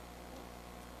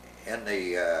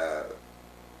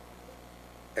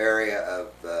area of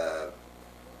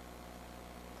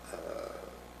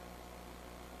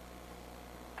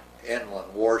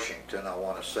inland Washington. I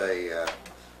want to say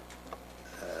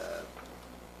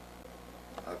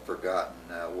I've forgotten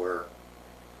where.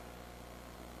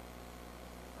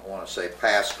 I want to say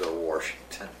Pasco,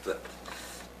 Washington, but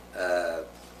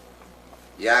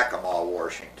Yakima,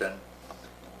 Washington.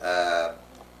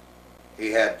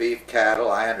 He had beef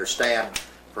cattle. I understand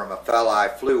from a fellow I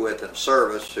flew with in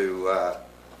service who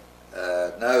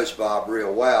knows Bob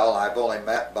real well. I've only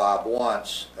met Bob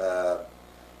once.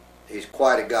 He's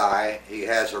quite a guy. He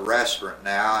has a restaurant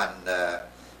now and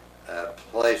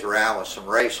plays around with some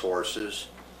racehorses.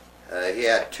 He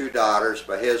had 2 daughters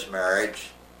by his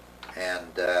marriage, and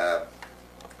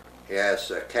he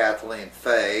has Kathleen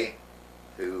Fay,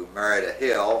 who married a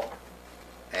Hill,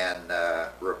 and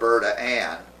Roberta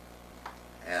Ann,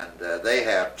 and they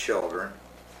have children.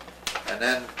 And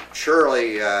then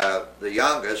Shirley, the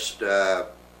youngest,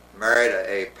 married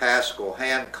a Pascal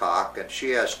Hancock, and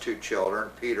she has 2 children,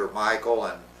 Peter Michael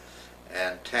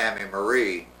and Tammy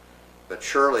Marie. But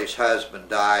Shirley's husband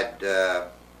died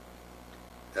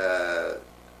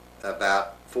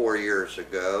about 4 years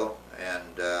ago,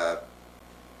 and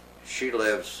she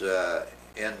lives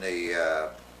in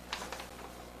the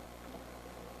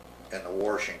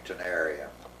Washington area.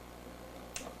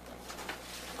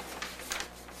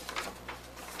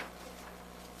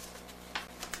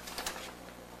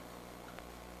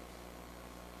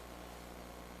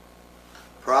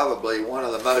 Probably one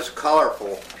of the most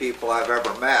colorful people I've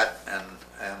ever met, and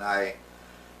I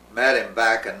met him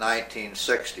back in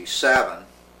 1967,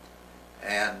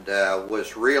 and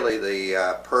was really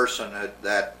the person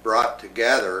that brought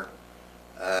together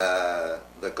the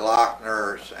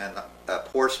Glockners and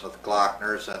Portsmouth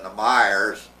Glockners and the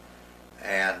Myers,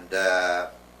 and of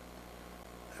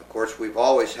course we've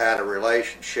always had a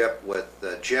relationship with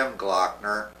Jim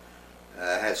Glockner.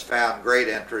 Has found great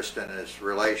interest in his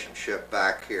relationship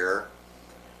back here,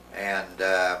 and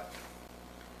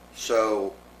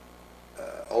so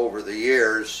over the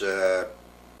years the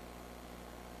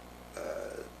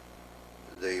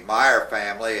Meyer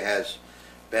family has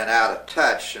been out of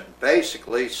touch, and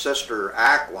basically Sister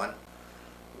Aquin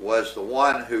was the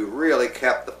one who really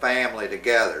kept the family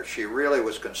together. She really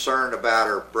was concerned about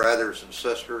her brothers and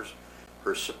sisters,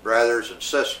 and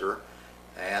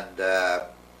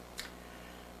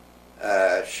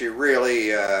she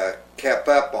really kept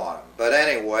up on them. But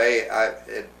anyway,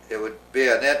 it would be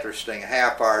an interesting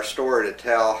half-hour story to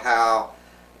tell how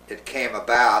it came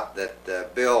about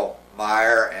that Bill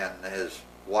Meyer and his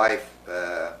wife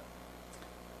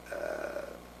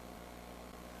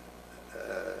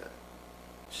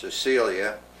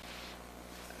Cecilia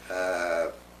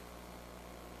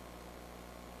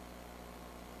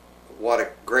what a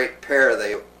great pair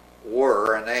they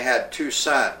were, and they had two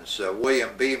sons,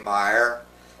 William B. Meyer,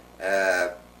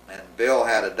 and Bill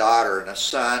had a daughter and a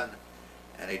son,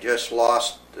 and he just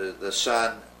lost the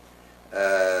son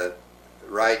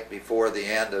right before the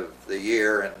end of the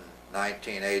year in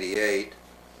 1988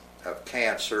 of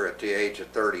cancer at the age of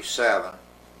 37,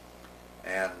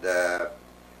 and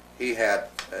he had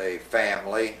a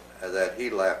family that he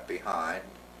left behind,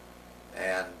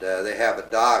 and they have a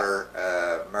daughter,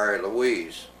 Mary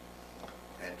Louise,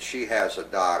 and she has a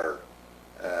daughter,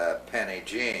 Penny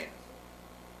Jean.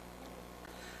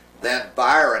 Then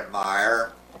Byron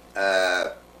Meyer,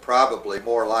 probably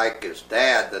more like his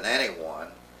dad than anyone,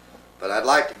 but I'd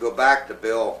like to go back to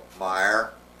Bill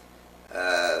Meyer,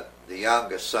 the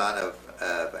youngest son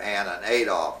of Anna and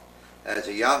Adolph. As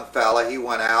a young fella, he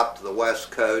went out to the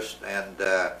West Coast, and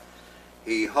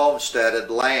he homesteaded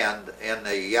land in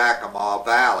the Yakima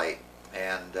Valley,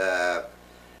 and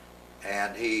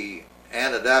he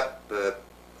ended up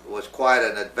was quite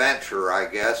an adventurer, I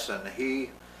guess, and he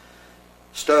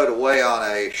stowed away on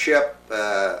a ship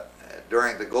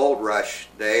during the gold rush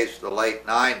days, the late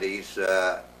 90s,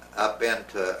 up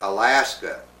into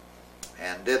Alaska,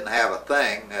 and didn't have a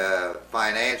thing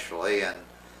financially, and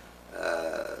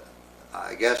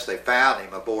I guess they found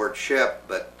him aboard ship,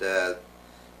 but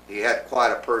he had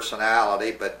quite a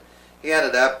personality, but he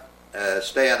ended up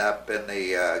staying up in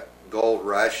the gold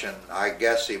rush, and I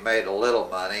guess he made a little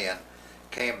money and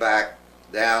came back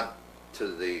down to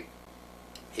the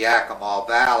Yakima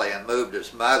Valley and moved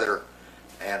his mother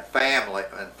and family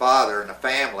and father and the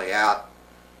family out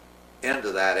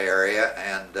into that area,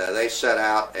 and they set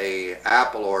out a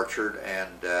apple orchard,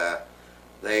 and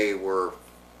they were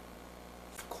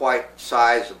quite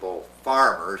sizable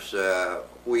farmers,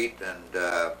 wheat and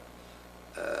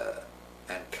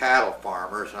cattle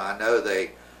farmers, and I know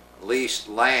they leased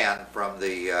land from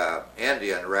the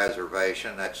Indian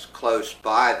reservation that's close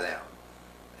by them,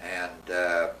 and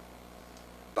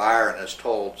Byron has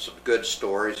told some good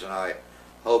stories, and I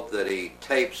hope that he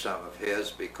tapes some of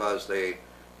his because they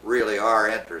really are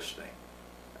interesting.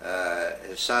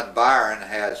 His son Byron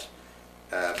has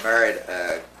married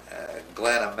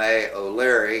Glenna May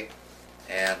O'Leary,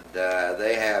 and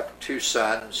they have two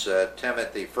sons,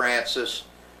 Timothy Francis,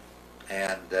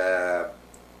 and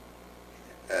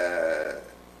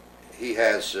he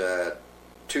has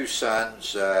two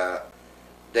sons,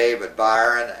 David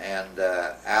Byron and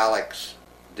Alex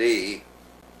D.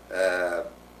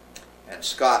 And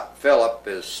Scott Phillip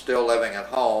is still living at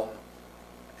home,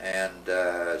 and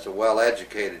is a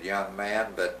well-educated young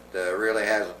man, but really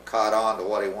hasn't caught on to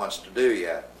what he wants to do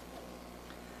yet.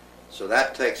 So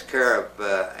that takes care of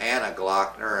Anna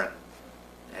Glockner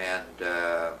and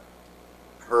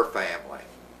her family.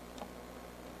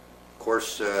 Of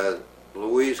course,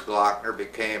 Louise Glockner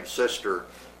became Sister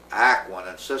Aquin,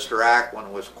 and Sister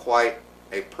Aquin was quite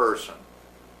a person.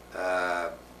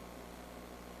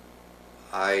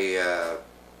 I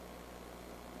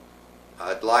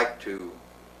I'd like to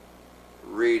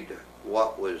read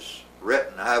what was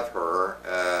written of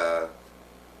her,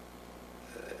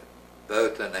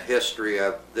 both in the history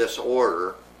of this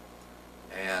order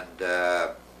and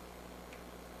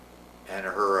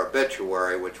her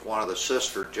obituary, which one of the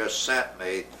sisters just sent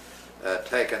me,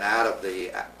 taken out of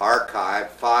the archive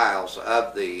files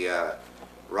of the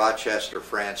Rochester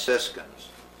Franciscans.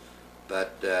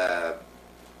 But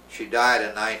she died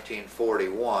in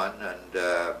 1941,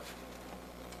 and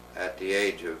at the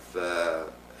age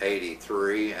of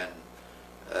 83, and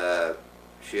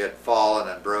she had fallen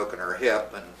and broken her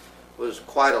hip, and was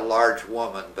quite a large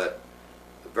woman, but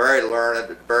very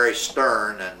learned, very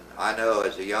stern. And I know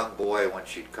as a young boy, when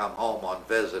she'd come home on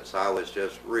visits, I was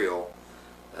just real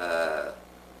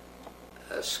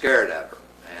scared of her.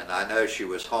 And I know she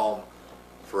was home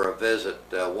for a visit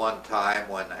one time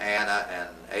when Anna and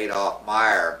Adolph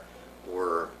Meyer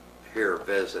were here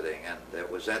visiting, and it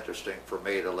was interesting for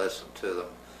me to listen to them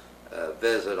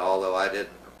visit, although I didn't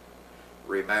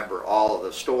remember all of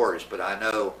the stories. But I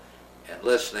know in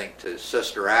listening to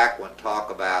Sister Ackwin talk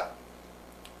about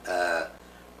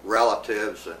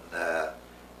relatives and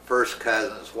first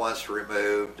cousins once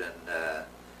removed, and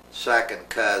second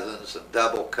cousins and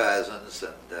double cousins,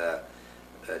 and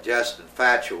just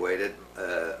infatuated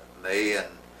me. And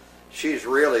she's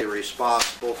really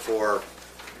responsible for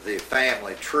the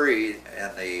family tree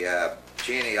and the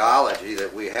genealogy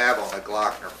that we have on the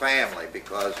Glockner family,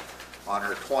 because on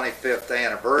her 25th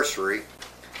anniversary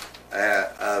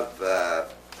of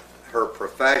her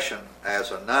profession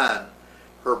as a nun,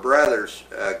 her brothers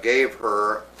gave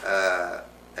her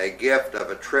a gift of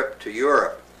a trip to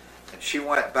Europe. And she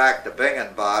went back to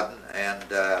Bingen-Baden,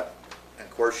 and of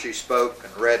course she spoke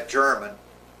and read German.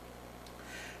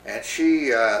 And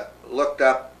she looked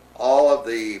up all of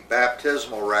the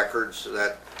baptismal records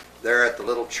that they're at the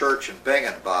little church in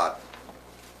Bingen-Baden.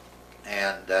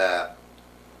 And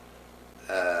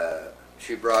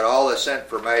she brought all this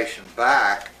information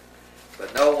back,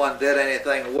 but no one did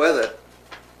anything with it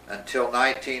until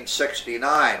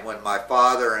 1969, when my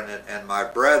father and my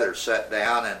brother sat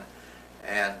down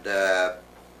and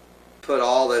put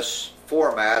all this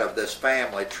format of this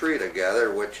family tree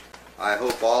together, which I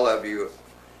hope all of you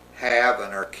have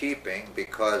and are keeping,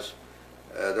 because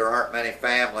there aren't many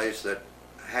families that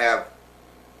have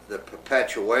the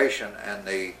perpetuation and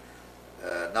the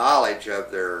knowledge of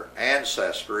their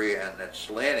ancestry and its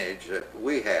lineage that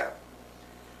we have.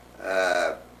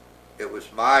 It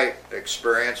was my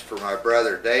experience for my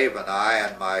brother Dave and I,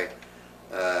 and my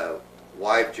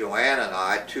wife Joanne and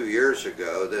I 2 years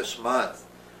ago this month,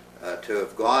 to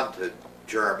have gone to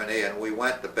Germany. And we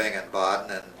went to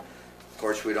Bingen-Baden, and of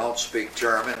course we don't speak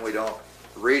German, we don't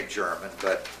read German,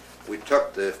 but we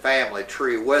took the family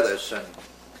tree with us,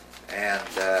 and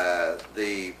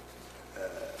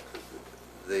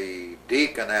the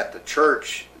deacon at the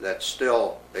church that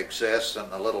still exists in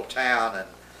the little town,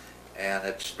 and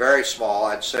it's very small,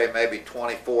 I'd say maybe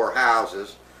 24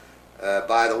 houses.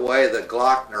 By the way, the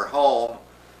Glockner home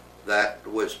that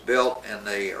was built in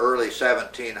the early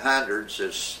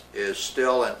 1700s is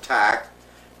still intact.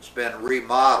 It's been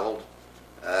remodeled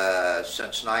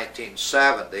since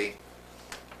 1970,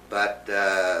 but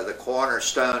the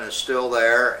cornerstone is still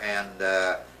there,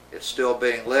 and it's still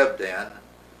being lived in.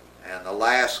 And the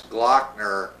last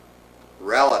Glockner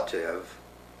relative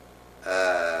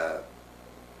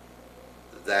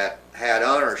that had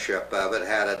ownership of it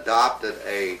had adopted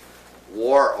a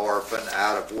war orphan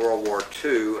out of World War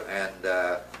II, and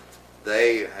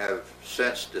they have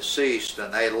since deceased,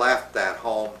 and they left that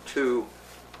home to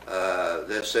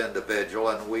this individual,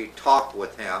 and we talked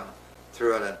with him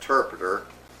through an interpreter,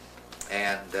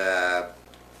 and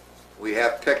we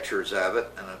have pictures of it.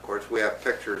 And of course we have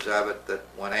pictures of it that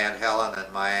when Aunt Helen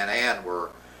and my Aunt Ann were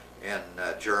in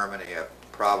Germany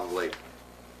probably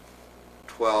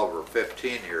 12 or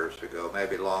 15 years ago,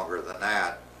 maybe longer than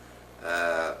that,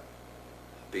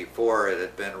 before it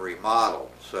had been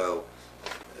remodeled. So,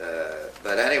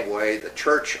 but anyway, the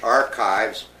church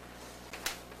archives,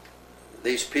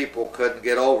 these people couldn't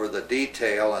get over the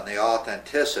detail and the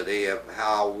authenticity of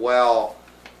how well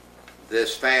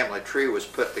this family tree was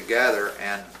put together,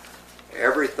 and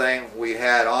everything we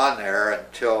had on there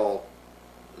until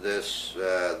this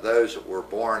those that were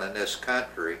born in this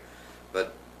country.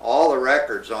 But all the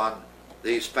records on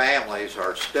these families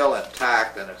are still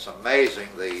intact, and it's amazing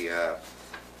the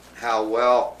how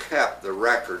well kept the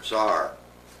records are.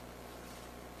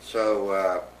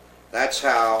 So that's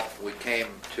how we came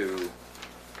to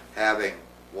having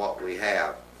what we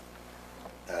have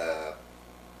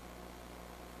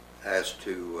as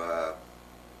to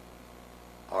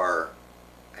our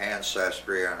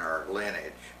ancestry and our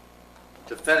lineage.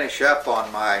 To finish up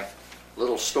on my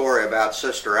little story about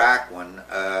Sister Ackwen,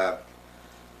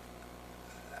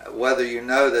 whether you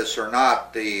know this or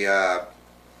not, the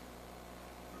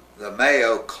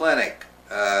Mayo Clinic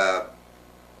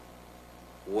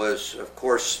was, of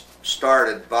course,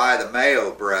 started by the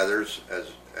Mayo brothers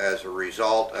as a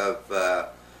result of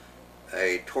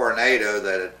a tornado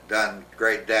that had done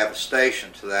great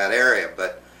devastation to that area.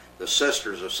 But the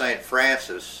Sisters of St.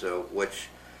 Francis, which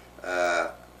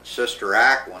Sister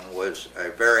Ackwen was a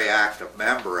very active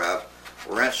member of,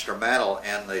 were instrumental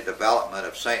in the development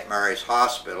of St. Mary's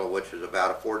Hospital, which is about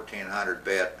a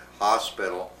 1,400-bed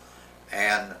hospital,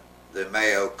 and the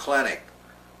Mayo Clinic.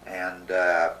 And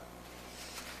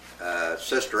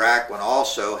Sister Ackwen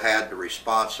also had the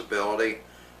responsibility.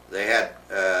 They had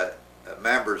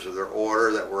members of their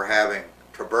order that were having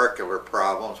tubercular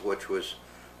problems, which was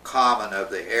common of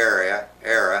the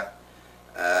era.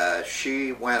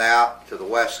 She went out to the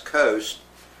West Coast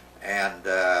and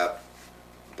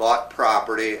bought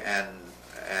property and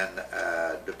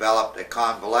developed a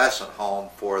convalescent home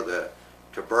for the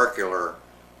tubercular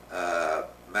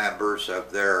members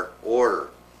of their order.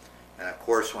 And of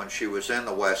course, when she was in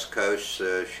the West Coast,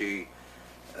 she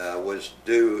was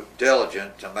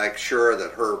diligent to make sure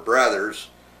that her brothers,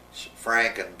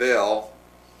 Frank and Bill,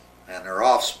 and their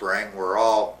offspring were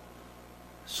all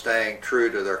staying true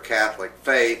to their Catholic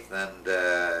faith, and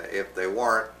if they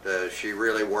weren't, she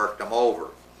really worked them over.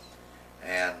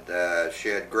 And she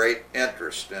had great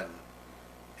interest in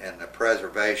the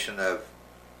preservation of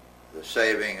the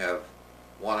saving of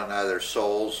one another's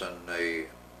souls and the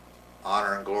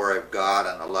honor and glory of God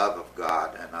and the love of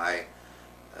God. And I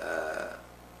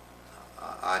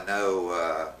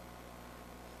know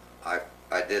I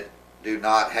do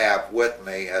not have with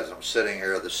me, as I'm sitting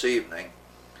here this evening,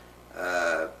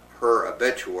 her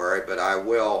obituary, but I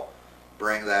will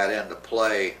bring that into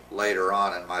play later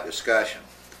on in my discussion.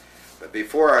 But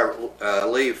before I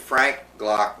leave Frank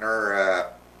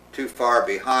Glockner too far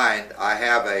behind, I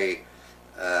have a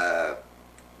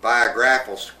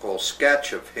biographical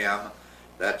sketch of him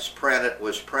was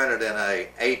printed in a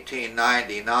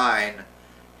 1899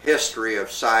 history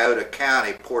of Scioto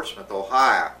County, Portsmouth,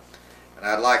 Ohio, and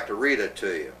I'd like to read it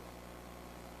to you.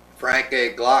 Frank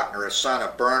A. Glockner, a son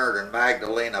of Bernard and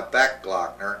Magdalena Beck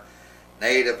Glockner,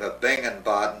 native of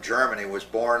Bingenbaden, Germany, was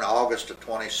born August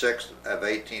 26 of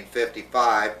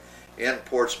 1855 in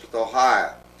Portsmouth,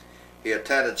 Ohio. He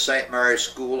attended St. Mary's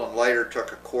School and later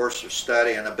took a course of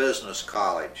study in a business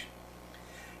college.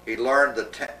 He learned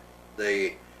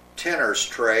the tinner's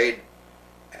trade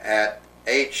at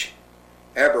H.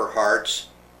 Eberhardt's,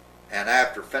 and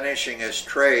after finishing his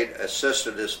trade,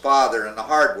 assisted his father in the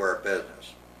hardware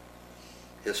business.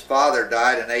 His father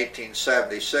died in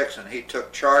 1876, and he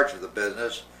took charge of the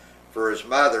business for his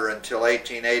mother until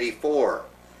 1884.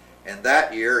 In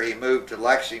that year, he moved to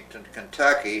Lexington,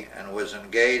 Kentucky, and was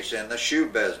engaged in the shoe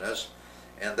business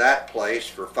in that place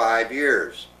for 5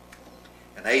 years.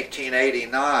 In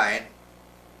 1889,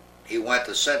 he went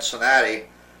to Cincinnati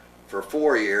for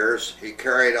 4 years. He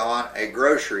carried on a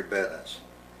grocery business.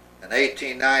 In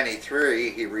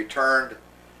 1893, he returned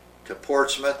to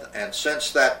Portsmouth, and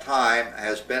since that time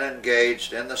has been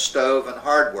engaged in the stove and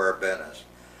hardware business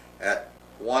at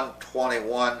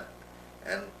 121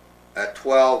 and at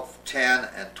 1210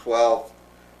 and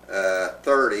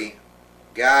 1230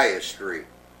 Gallia Street.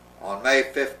 On May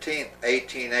 15,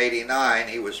 1889,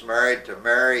 he was married to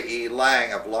Mary E.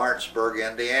 Lang of Lawrenceburg,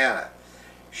 Indiana.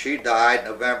 She died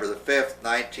November the 5th,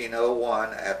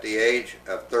 1901, at the age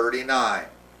of 39.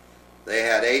 They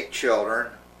had 8 children,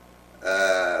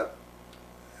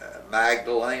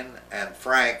 Magdalene and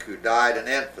Frank, who died in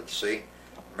infancy,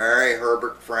 Mary,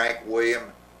 Herbert, Frank,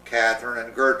 William, Catherine,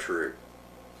 and Gertrude.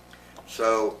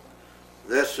 So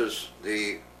this is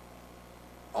the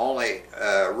only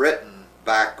written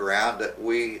background that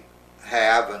we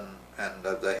have, and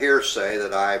the hearsay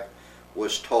that I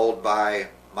was told by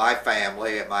my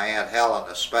family, and my Aunt Helen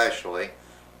especially,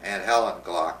 Aunt Helen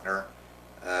Glockner,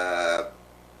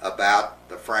 about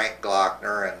the Frank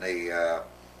Glockner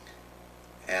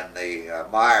and the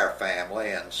Meyer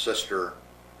family and Sister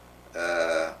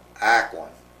Ackwen,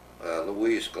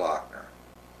 Louise Glockner.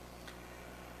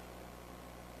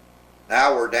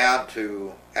 Now we're down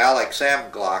to Alex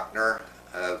M. Glockner,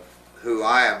 who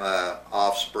I am an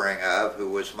offspring of, who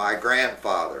was my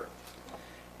grandfather.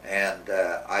 And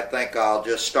I think I'll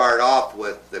just start off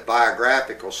with the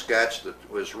biographical sketch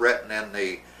that was written in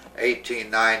the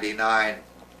 1899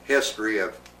 history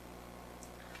of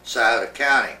Scioto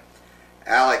County.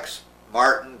 Alex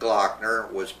Martin Glockner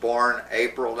was born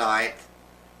April 9th,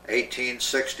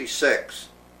 1866,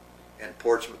 in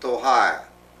Portsmouth, Ohio,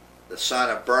 the son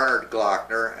of Bernard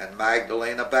Glockner and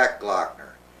Magdalena Beck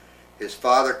Glockner. His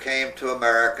father came to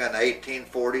America in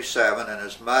 1847 and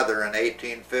his mother in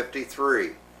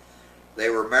 1853. They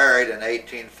were married in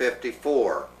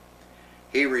 1854.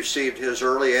 He received his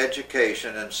early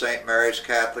education in St. Mary's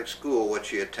Catholic School, which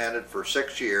he attended for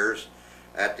 6 years,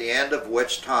 at the end of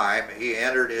which time he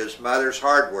entered his mother's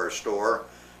hardware store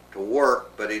to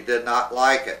work, but he did not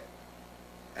like it,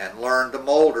 and learned the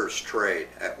molder's trade,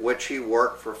 at which he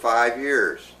worked for 5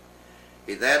 years.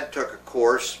 He then took a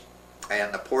course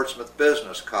in the Portsmouth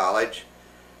Business College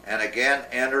and again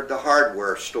entered the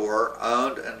hardware store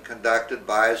owned and conducted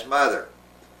by his mother.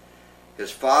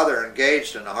 His father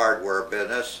engaged in the hardware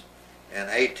business in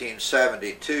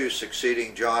 1872,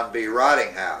 succeeding John B.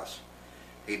 Rottinghouse.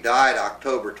 He died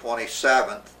October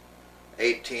 27,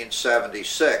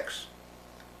 1876,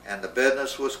 and the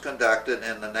business was conducted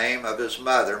in the name of his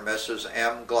mother, Mrs.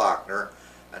 M. Glockner,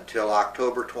 until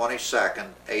October 22,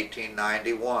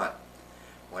 1891,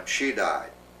 when she died.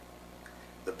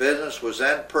 The business was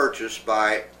then purchased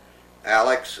by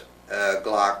Alex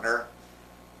Glockner,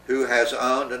 who has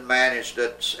owned and managed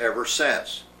it ever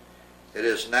since. It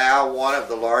is now one of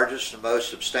the largest and most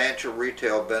substantial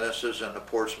retail businesses in the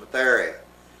Portsmouth area,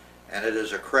 and it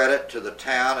is a credit to the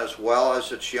town as well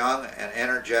as its young and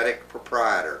energetic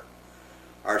proprietor.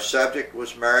 Our subject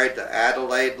was married to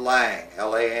Adelaide Lange,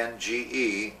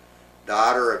 Lange,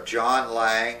 daughter of John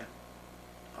Lange,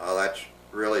 that's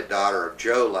really daughter of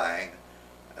Joe Lange,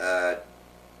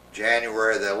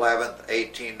 January the 11th,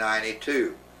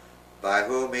 1892, by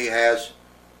whom he has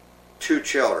 2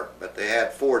 children, but they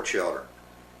had 4 children.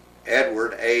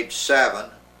 Edward, age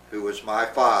 7, who was my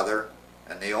father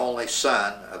and the only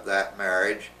son of that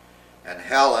marriage, and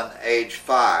Helen, age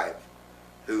 5,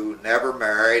 who never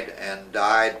married and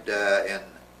died in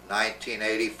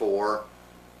 1984,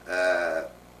 I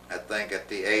think at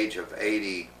the age of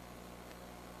 87.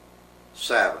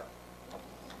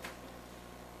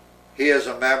 He is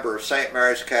a member of St.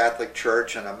 Mary's Catholic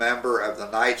Church and a member of the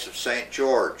Knights of St.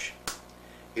 George.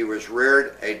 He was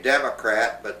reared a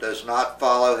Democrat but does not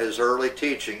follow his early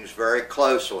teachings very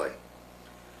closely.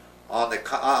 On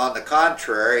the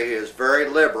contrary, he is very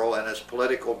liberal in his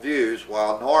political views.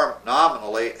 While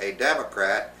nominally a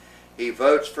Democrat, he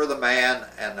votes for the man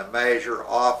and the measure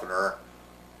oftener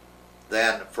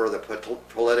than for the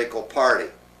political party.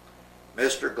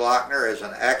 Mr. Glockner is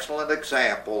an excellent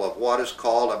example of what is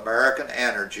called American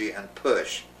energy and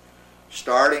push.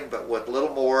 Starting but with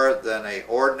little more than an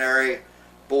ordinary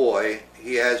boy,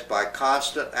 he has, by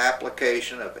constant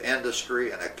application of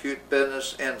industry and acute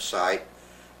business insight,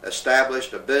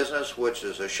 established a business which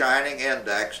is a shining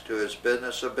index to his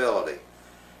business ability.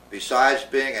 Besides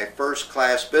being a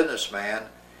first-class businessman,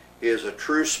 he is a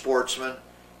true sportsman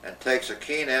and takes a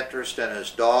keen interest in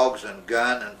his dogs and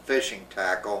gun and fishing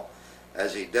tackle,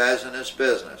 as he does in his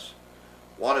business.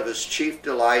 One of his chief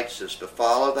delights is to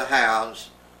follow the hounds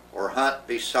or hunt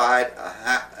beside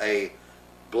a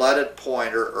blooded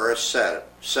pointer or a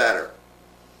setter.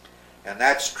 And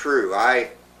that's true. I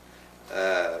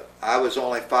was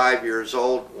only 5 years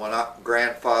old when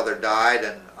grandfather died,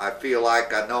 and I feel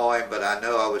like I know him, but I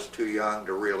know I was too young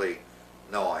to really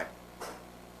know him.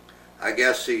 I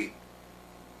guess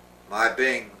my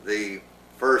being the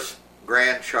first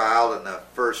grandchild and the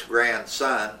first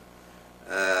grandson,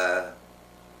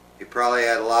 he probably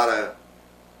had a lot of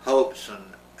hopes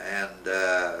and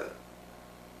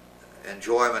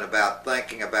enjoyment about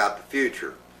thinking about the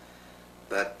future.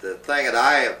 But the thing that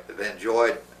I have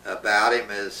enjoyed about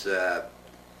him is the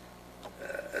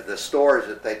stories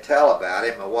that they tell about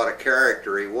him and what a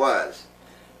character he was.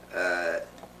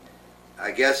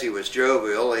 I guess he was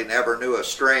jovial. He never knew a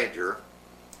stranger.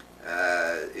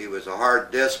 He was a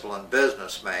hard, disciplined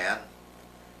businessman.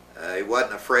 He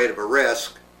wasn't afraid of a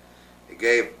risk. He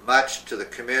gave much to the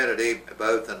community,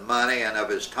 both in money and of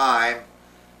his time,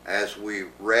 as we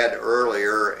read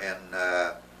earlier in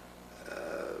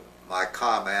my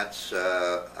comments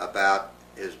about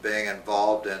his being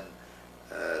involved in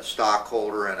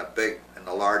stockholder in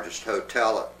the largest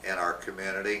hotel in our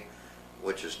community,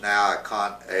 which is now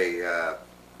a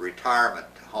retirement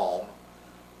home.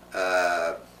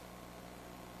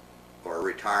 Or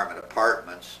retirement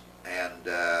apartments, and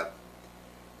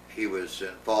he was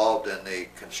involved in the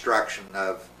construction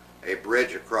of a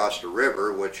bridge across the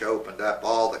river, which opened up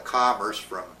all the commerce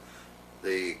from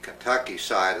the Kentucky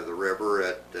side of the river.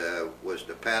 It was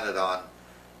dependent on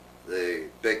the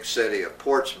big city of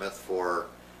Portsmouth for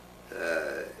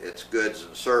its goods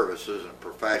and services and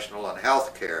professional and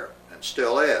health care, and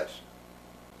still is.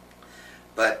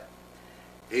 But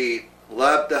he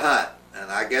loved to hunt.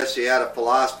 and I guess he had a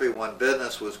philosophy: when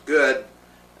business was good,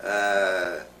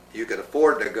 you could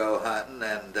afford to go hunting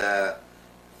and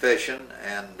fishing,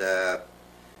 and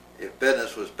if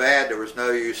business was bad, there was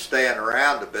no use staying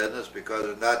around the business because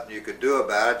there's nothing you could do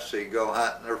about it, so you go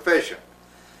hunting or fishing.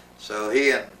 So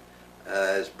he and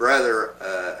his brother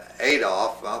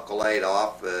Adolf, Uncle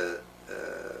Adolf,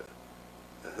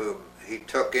 whom he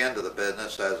took into the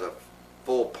business as a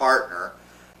full partner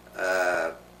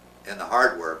in the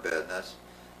hardware business,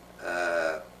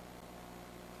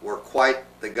 were quite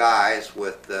the guys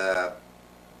with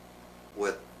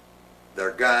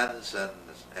their guns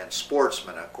and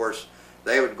sportsmen. Of course,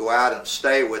 they would go out and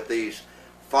stay with these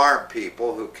farm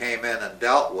people who came in and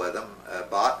dealt with them,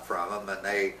 bought from them, and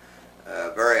they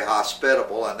very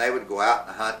hospitable, and they would go out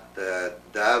and hunt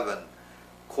dove and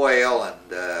quail and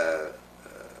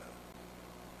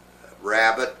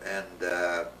rabbit, and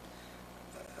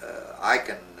I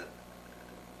can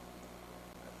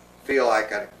feel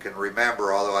like I can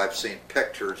remember, although I've seen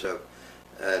pictures of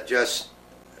just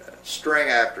string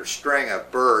after string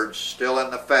of birds still in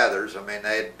the feathers. I mean,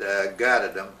 they'd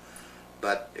gutted them,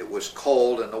 but it was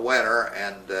cold in the winter,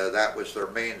 and that was their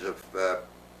means of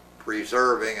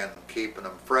preserving and keeping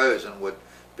them frozen, would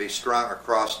be strung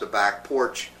across the back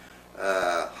porch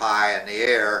high in the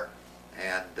air.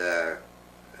 And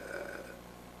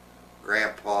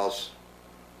Grandpa's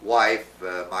wife,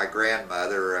 my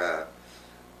grandmother,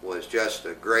 was just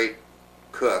a great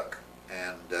cook.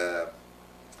 And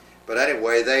but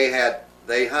anyway,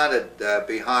 they hunted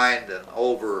behind and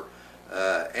over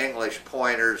English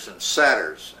pointers and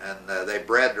setters, and they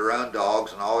bred their own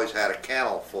dogs and always had a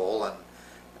kennel full,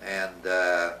 and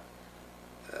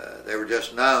they were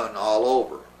just known all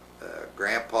over.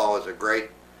 Grandpa was a great.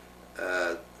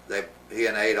 He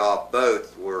and Adolf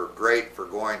both were great for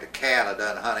going to Canada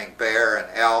and hunting bear and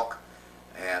elk,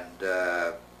 and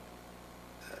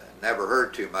never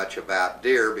heard too much about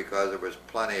deer because there was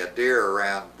plenty of deer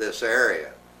around this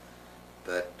area.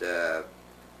 But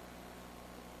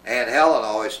Aunt Helen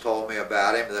always told me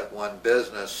about him, that when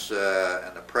business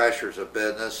and the pressures of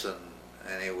business,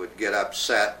 and he would get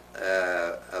upset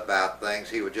about things,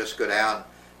 he would just go down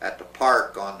at the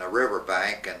park on the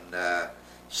riverbank and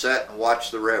sit and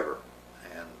watch the river,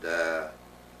 and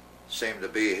seemed to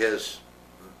be his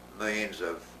means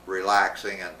of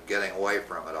relaxing and getting away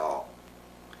from it all.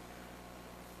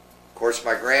 Of course,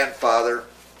 my grandfather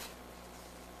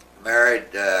married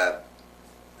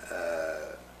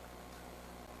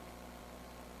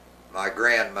my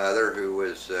grandmother, who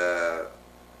was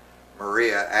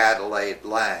Maria Adelaide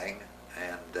Lang,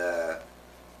 and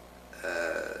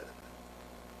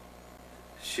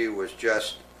she was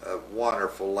just a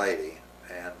wonderful lady.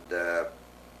 And of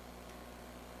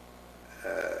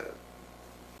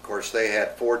course, they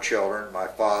had 4 children. My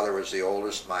father was the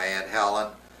oldest. My Aunt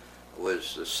Helen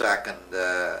was the second,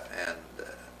 and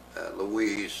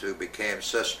Louise, who became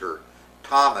Sister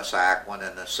Thomas Ackwin,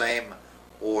 in the same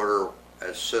order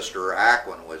as Sister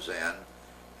Ackwin was in,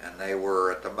 and they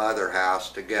were at the mother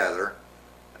house together.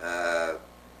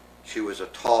 She was a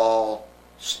tall,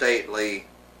 stately,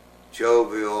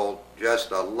 jovial,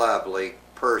 just a lovely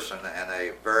person, and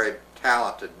a very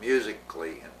talented,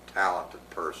 musically talented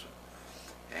person.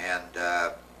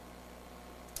 And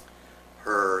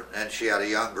and she had a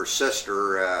younger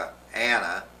sister,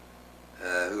 Anna,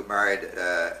 who married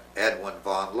Edwin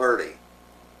von Lerty.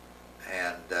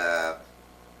 And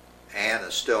Anne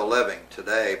is still living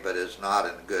today, but is not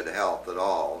in good health at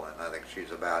all, and I think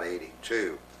she's about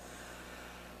 82.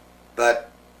 But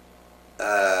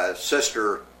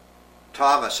Sister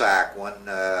Thomas Ackwin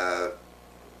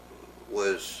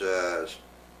was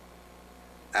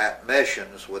at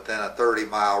missions within a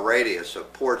 30-mile radius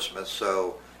of Portsmouth,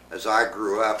 so as I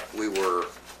grew up, we were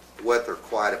with her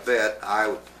quite a bit.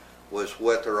 I was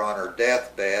with her on her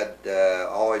deathbed,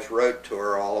 always wrote to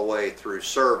her all the way through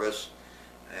service,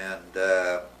 and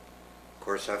of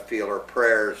course I feel her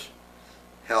prayers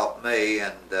helped me,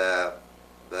 and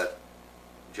but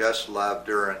just loved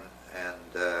her,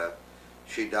 and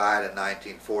she died in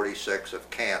 1946 of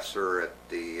cancer at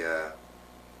the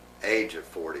age of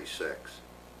 46.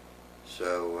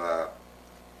 So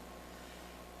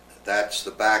that's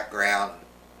the background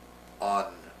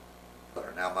on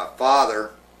her. Now, my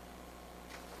father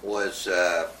was,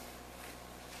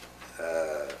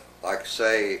 like I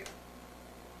say,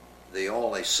 the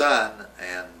only son,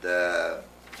 and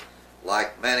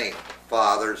like many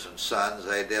fathers and sons,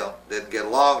 they didn't get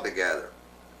along together.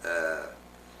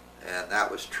 And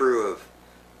that was true of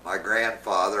my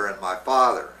grandfather and my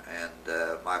father. And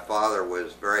my father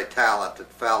was a very talented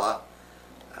fella.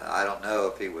 I don't know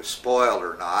if he was spoiled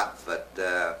or not, but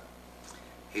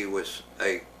he was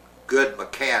a good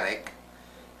mechanic,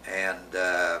 and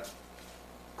of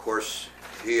course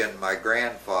he and my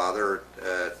grandfather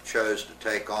chose to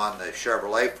take on the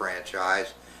Chevrolet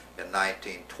franchise in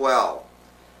 1912,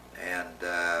 and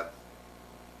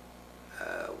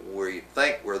we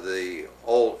think we're the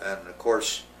old, and of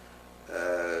course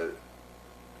to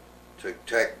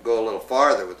go a little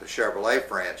farther with the Chevrolet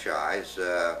franchise,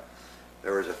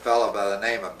 there was a fellow by the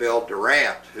name of Bill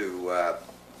Durant who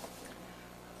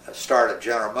started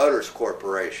General Motors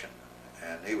Corporation,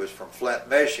 and he was from Flint,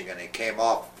 Michigan. He came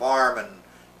off a farm and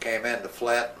came into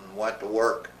Flint and went to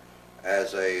work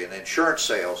as an insurance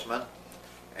salesman,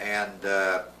 and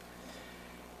there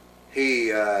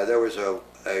was a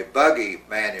buggy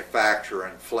manufacturer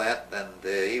in Flint, and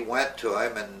he went to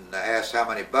him and asked, how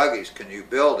many buggies can you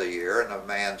build a year? And the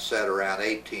man said around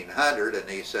 1,800, and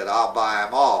he said, I'll buy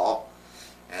them all.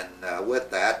 And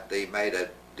with that, they made a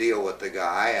deal with the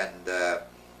guy and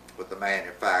with the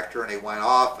manufacturer, and he went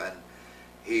off and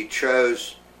he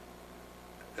chose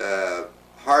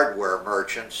hardware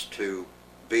merchants to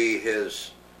be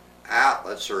his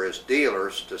outlets or his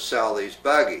dealers to sell these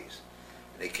buggies.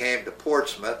 And he came to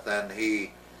Portsmouth, and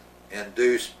he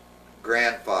induced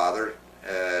grandfather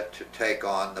to take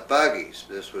on the buggies.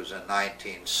 This was in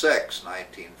 1906,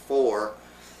 1904,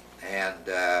 and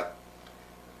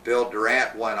Bill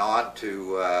Durant went on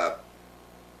to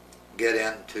get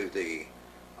into the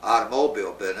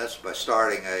automobile business by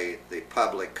starting the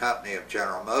public company of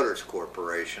General Motors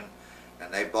Corporation,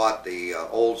 and they bought the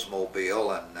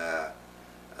Oldsmobile and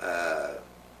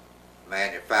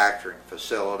manufacturing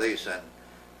facilities, and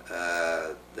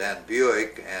then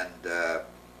Buick, and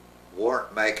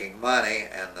weren't making money,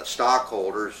 and the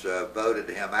stockholders voted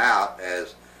him out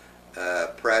as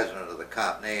president of the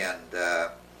company, and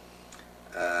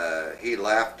he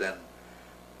left and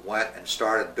went and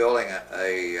started building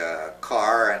a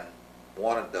car and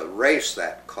wanted to race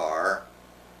that car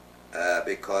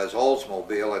because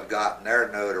Oldsmobile had gotten their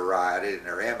notoriety and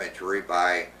their imagery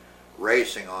by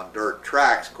racing on dirt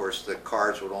tracks. Of course, the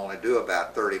cars would only do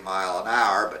about 30 miles an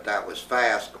hour, but that was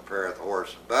fast compared with the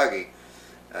horse and buggy.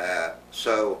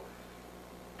 So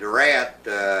Durant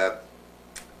got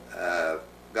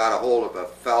a hold of a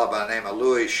fellow by the name of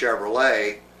Louis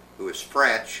Chevrolet, who was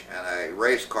French, and a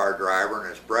race car driver, and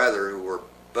his brother, who were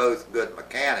both good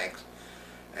mechanics,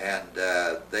 and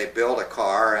they built a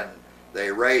car and they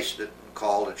raced it and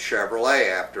called it Chevrolet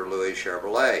after Louis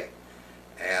Chevrolet.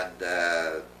 And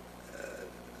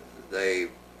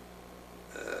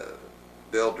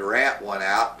Bill Durant went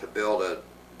out to build a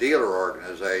dealer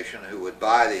organization who would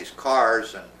buy these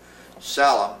cars and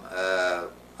sell them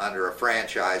under a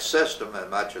franchise system, as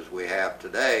much as we have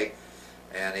today.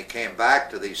 And he came back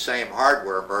to these same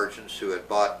hardware merchants who had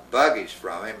bought buggies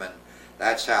from him, and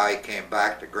that's how he came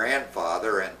back to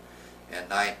grandfather. And in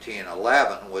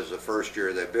 1911 was the first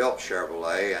year they built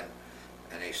Chevrolet,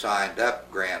 and he signed up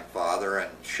grandfather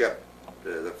and shipped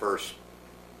the first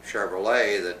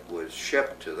Chevrolet that was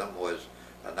shipped to them was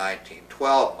a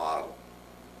 1912 model.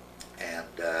 And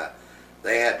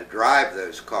they had to drive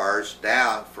those cars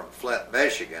down from Flint,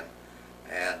 Michigan,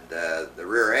 and the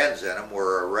rear ends in them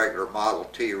were a regular Model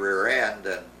T rear end,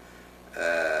 and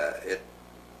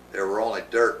there were only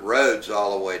dirt roads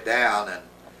all the way down, and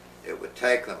it would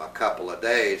take them a couple of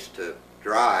days to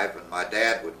drive, and my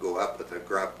dad would go up with a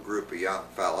group of young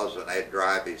fellows, and they'd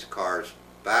drive these cars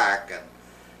back, and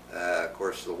of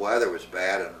course the weather was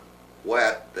bad and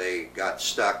wet. They got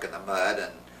stuck in the mud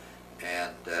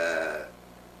and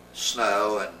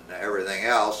snow and everything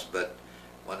else, but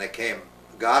when they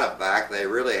got them back, they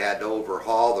really had to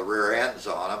overhaul the rear ends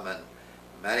on them, and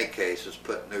in many cases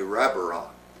put new rubber on.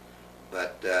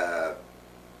 But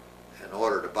in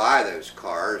order to buy those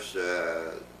cars,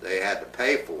 they had to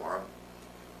pay for them,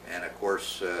 and of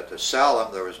course to sell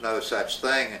them there was no such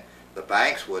thing. The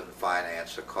banks wouldn't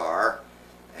finance a car,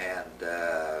 and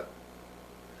of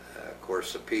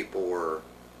course the people were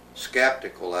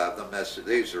skeptical of them.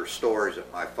 These are stories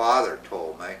that my father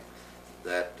told me,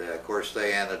 that of course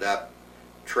they ended up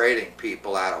trading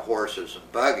people out of horses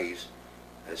and buggies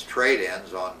as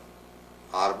trade-ins on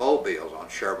automobiles, on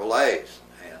Chevrolets,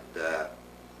 and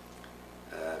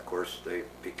of course they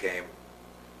became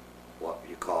what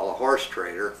you call a horse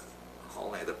trader.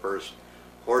 Only the first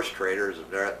horse traders,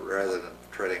 rather than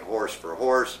trading horse for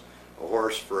horse, a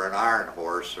horse for an iron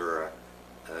horse or a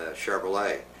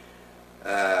Chevrolet.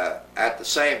 At the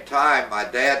same time, my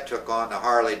dad took on the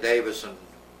Harley-Davidson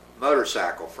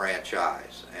motorcycle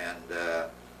franchise and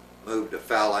moved a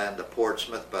fella into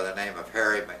Portsmouth by the name of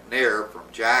Harry McNear from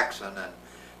Jackson, and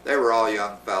they were all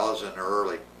young fellows in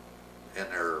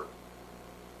their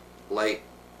late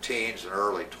teens and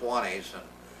early 20s,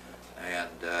 and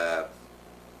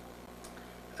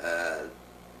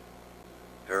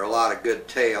there are a lot of good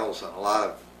tales and a lot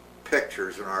of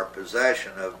pictures in our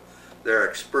possession of their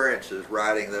experiences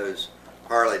riding those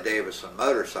Harley-Davidson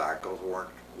motorcycles,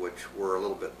 which were a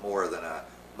little bit more than a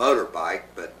motorbike,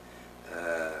 but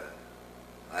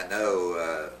I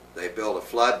know they built a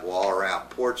flood wall around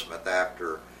Portsmouth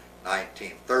after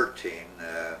 1913,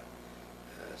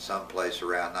 someplace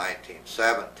around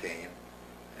 1917,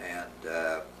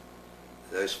 and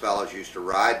those fellows used to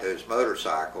ride those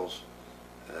motorcycles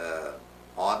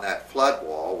on that flood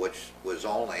wall, which was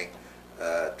only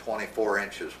 24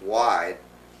 inches wide,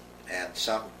 and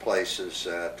some places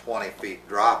 20 feet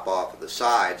drop off of the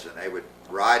sides, and they would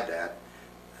ride that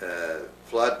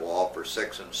flood wall for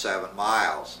 6 and 7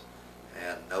 miles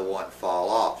and no one fall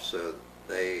off. So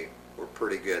they were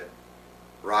pretty good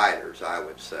riders, I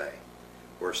would say.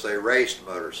 Of course, they raced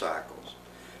motorcycles.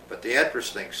 But the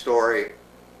interesting story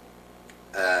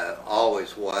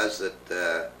always was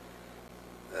that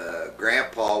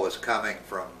Grandpa was coming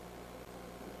from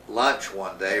lunch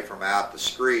one day from out the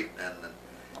street, and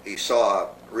he saw a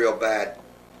real bad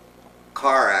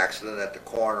car accident at the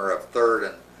corner of 3rd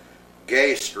and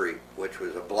Gay Street, which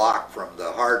was a block from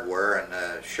the hardware and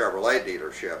the Chevrolet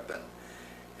dealership.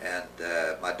 And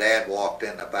my dad walked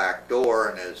in the back door,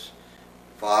 and his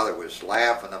father was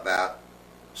laughing about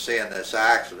seeing this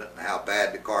accident and how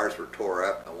bad the cars were tore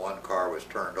up. And the one car was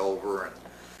turned over,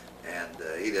 and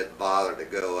he didn't bother to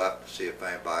go up to see if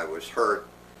anybody was hurt.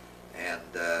 And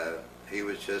he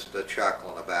was just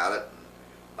chuckling about it. And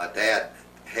my dad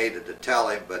hated to tell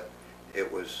him, but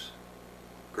it was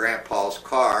Grandpa's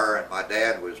car, and my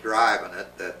dad was driving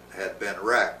it, that had been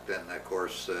wrecked. And of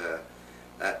course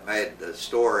that made the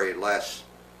story less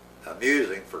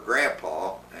amusing for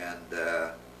Grandpa,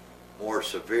 and more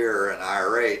severe and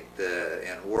irate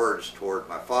in words toward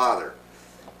my father.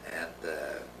 And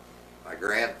my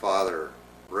grandfather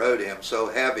rode him so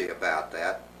heavy about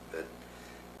that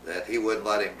he wouldn't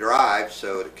let him drive.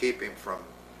 So to keep him from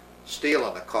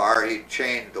stealing the car, he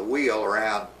chained the wheel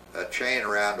around, a chain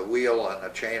around the wheel and a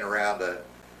chain around a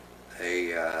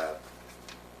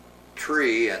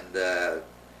tree. And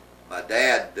my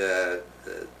dad,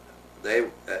 they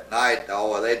at night,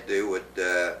 all they'd do would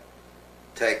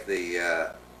take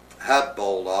the hub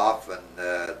bolt off and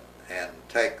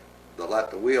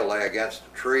let the wheel lay against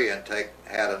the tree, and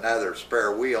had another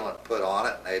spare wheel and put on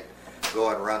it, and they'd go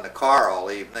and run the car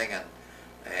all evening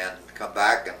and come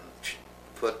back and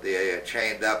put the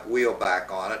chained up wheel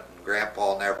back on it, and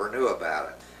Grandpa never knew about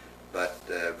it. But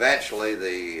eventually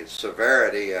the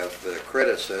severity of the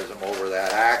criticism over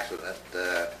that accident,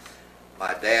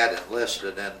 my dad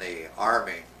enlisted in the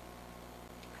Army,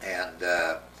 and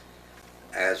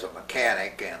as a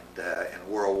mechanic, and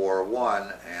in World War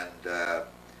I, and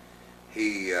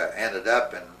he ended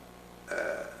up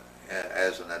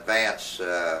as an advance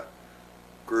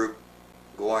group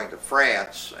going to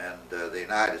France, and the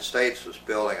United States was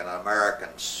building an American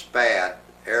SPAD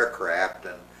aircraft,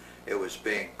 and it was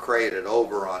being crated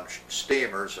over on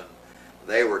steamers, and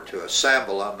they were to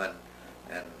assemble them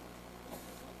and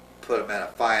put them in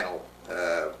a final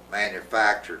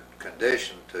manufactured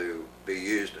condition to be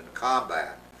used in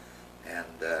combat. And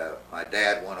my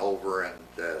dad went over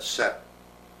and set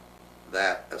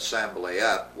that assembly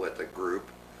up with a group,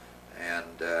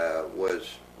 and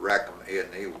was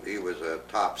he was a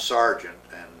top sergeant,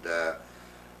 and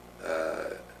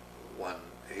when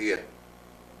he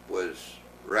was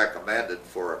recommended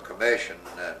for a commission,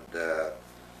 and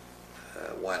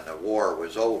when the war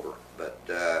was over, but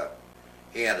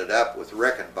he ended up with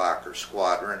Rickenbacker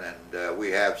Squadron, and we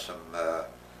have some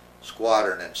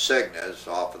squadron insignias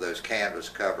off of those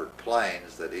canvas-covered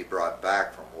planes that he brought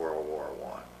back from World War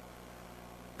I.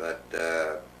 But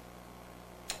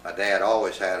my dad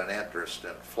always had an interest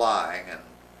in flying,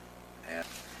 and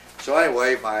so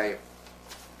anyway, my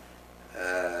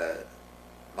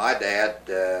dad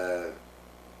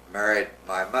married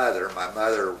my mother. My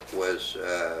mother was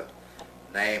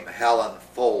named Helen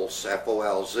Folz,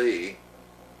 F-O-L-Z,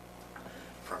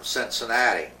 from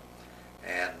Cincinnati,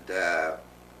 and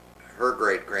her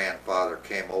grandfather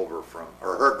came over from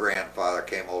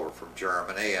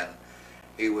Germany, and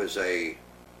he was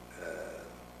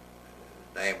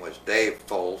name was Dave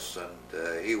Folz,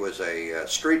 and he was a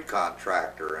street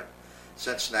contractor in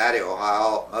Cincinnati,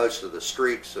 Ohio. Most of the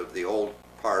streets of the old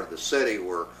part of the city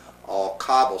were all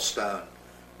cobblestone,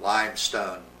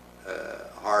 limestone,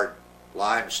 hard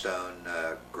limestone,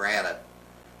 granite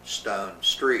stone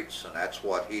streets, and that's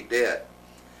what he did.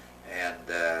 And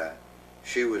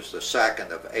she was the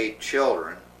second of 8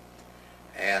 children,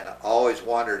 and always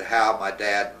wondered how my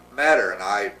dad met her. And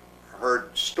I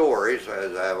heard stories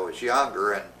as I was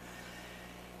younger, and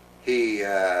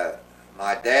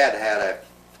my dad had a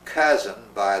cousin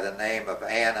by the name of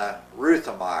Anna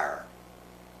Ruthemeyer,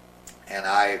 and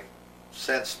I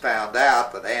since found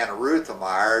out that Anna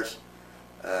Ruthemeyer's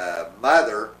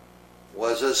mother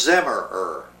was a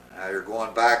Zimmerer. Now you're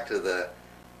going back to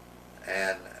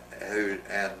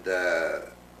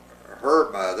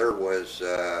her mother was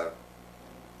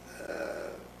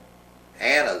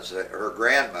her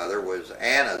grandmother was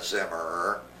Anna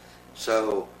Zimmerer.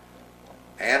 So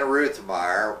Anna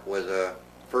Ruthemeyer was a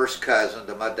first cousin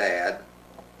to my dad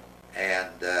and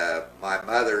my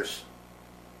mother's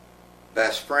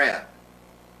best friend.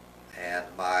 And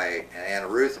Anna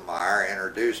Ruthemeyer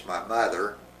introduced my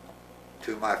mother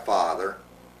to my father,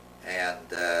 and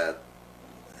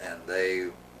they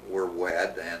were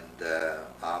wed, and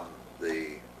I'm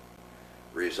the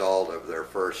result of their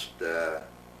first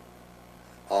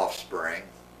offspring,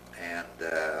 and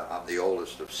I'm the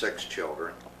oldest of 6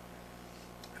 children.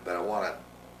 But I want to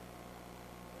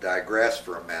digress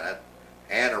for a minute.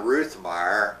 Anna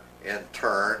Ruthemeyer, in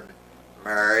turn,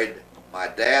 married my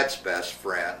dad's best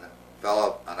friend,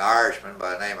 an Irishman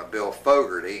by the name of Bill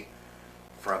Fogarty,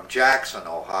 from Jackson,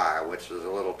 Ohio, which is a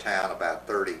little town about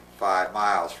 35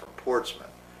 miles from Portsmouth.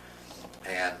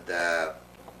 And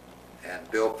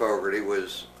Bill Fogarty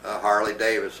was a Harley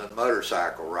Davidson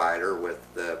motorcycle rider with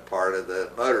part of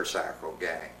the motorcycle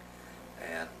gang.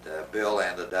 And Bill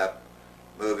ended up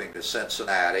moving to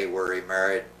Cincinnati, where he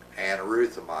married Anna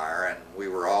Ruthemeyer, and we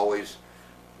were always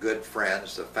good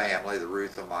friends, the family, the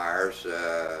Ruthemeyers.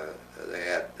 They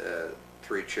had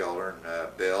 3 children,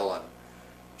 Bill and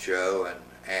Joe and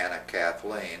Anna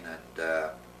Kathleen, and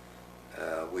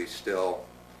we still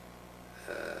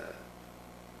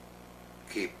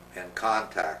keep in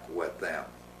contact with them.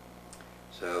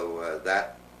 So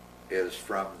that is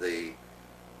from the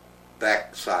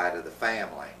Beck side of the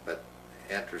family, but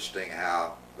interesting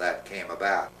how that came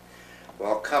about.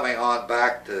 Well, coming on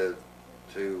back to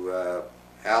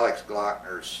Alex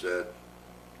Glockner's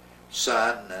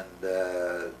son and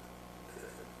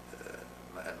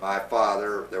my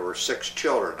father, there were 6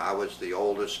 children. I was the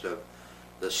oldest of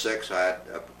the 6. I had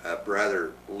a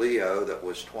brother, Leo, that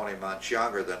was 20 months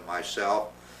younger than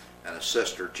myself, and a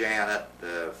sister, Janet,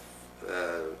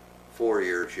 4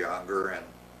 years younger, and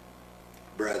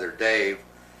brother Dave,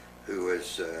 who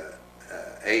was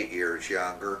 8 years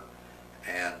younger,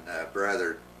 and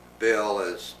brother Bill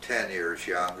is 10 years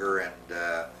younger, and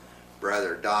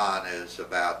brother Don is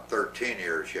about 13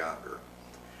 years younger.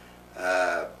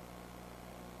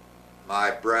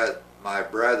 My brother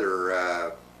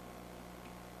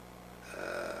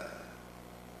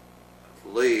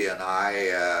Lee and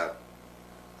I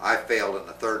failed in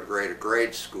the 3rd grade of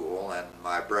grade school, and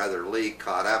my brother Lee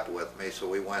caught up with me, so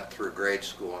we went through grade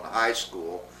school and high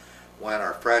school. Went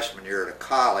our freshman year to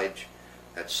college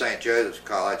at St. Joseph's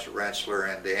College at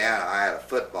Rensselaer, Indiana. I had a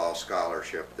football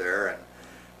scholarship there, and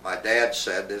my dad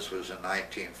said, this was in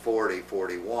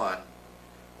 1940-41,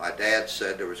 my dad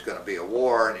said there was going to be a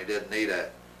war, and you didn't need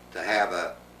to have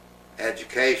a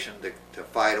education to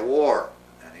fight a war.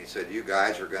 And he said, you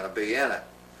guys are going to be in it.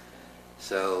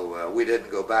 So we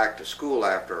didn't go back to school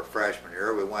after our freshman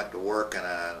year. We went to work in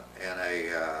a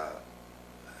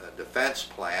defense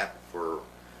plant for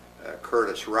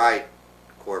Curtiss Wright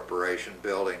Corporation,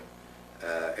 building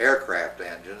aircraft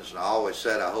engines, and I always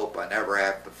said, I hope I never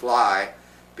have to fly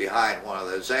behind one of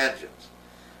those engines.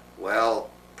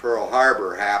 Well, Pearl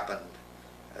Harbor happened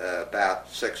about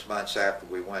 6 months after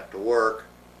we went to work,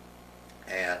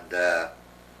 and of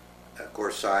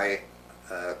course a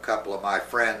couple of my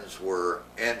friends were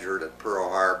injured at Pearl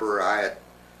Harbor. I had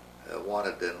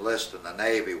wanted to enlist in the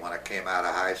Navy when I came out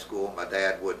of high school. My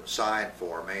dad wouldn't sign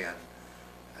for me, and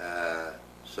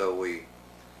so it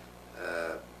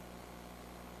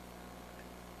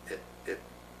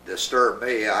disturbed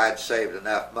me. I had saved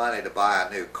enough money to buy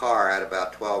a new car. I had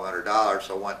about $1,200,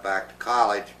 so I went back to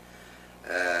college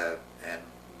and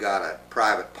got a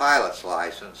private pilot's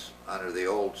license under the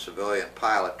old civilian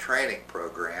pilot training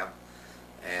program,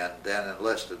 and then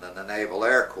enlisted in the Naval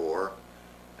Air Corps.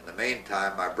 In the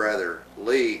meantime, my brother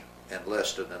Lee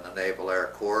enlisted in the Naval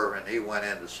Air Corps, and he went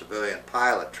into civilian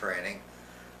pilot training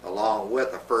along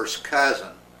with a first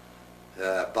cousin,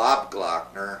 Bob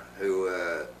Glockner, who,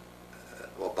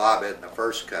 well, Bob isn't a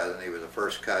first cousin, he was a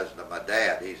first cousin of my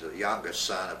dad. He's the youngest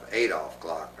son of Adolph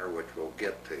Glockner, which we'll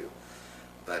get to.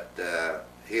 But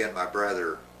he and my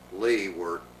brother Lee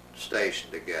were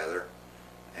stationed together,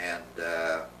 and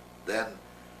then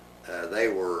they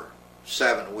were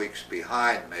 7 weeks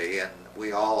behind me, and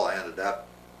we all ended up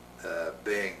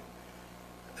being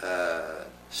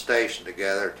stationed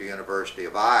together at the University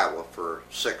of Iowa for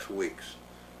 6 weeks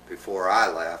before I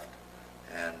left.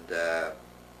 And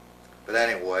but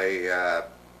anyway,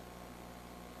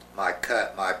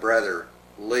 my brother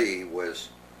Lee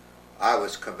I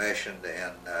was commissioned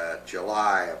in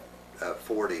July of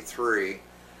 43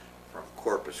 from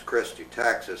Corpus Christi,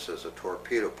 Texas, as a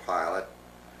torpedo pilot,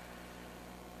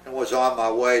 and was on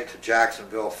my way to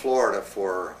Jacksonville, Florida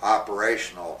for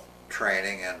operational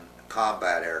training in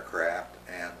combat aircraft.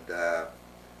 And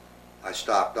I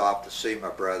stopped off to see my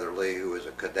brother Lee, who was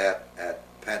a cadet at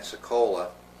Pensacola,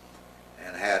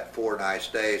 and had 4 nice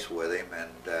days with him.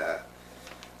 And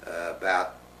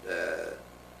about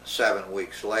 7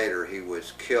 weeks later, he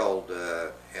was killed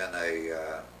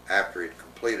after he'd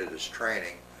completed his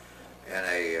training in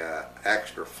a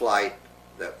extra flight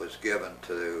that was given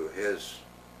to his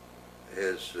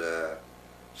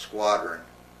squadron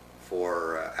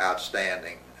for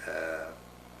outstanding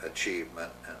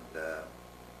achievement, and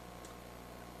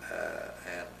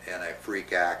in a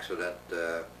freak accident,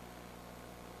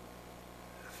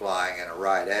 flying in a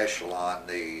right echelon.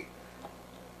 The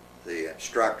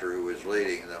instructor who was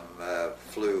leading them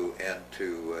flew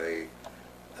into a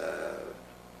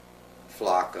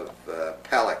flock of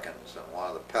pelicans, and one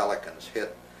of the pelicans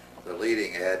hit the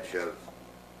leading edge of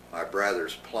my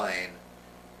brother's plane,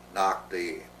 knocked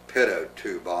the pitot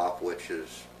tube off, which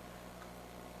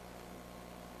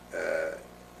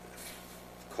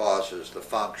causes the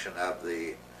function of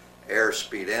the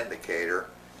airspeed indicator,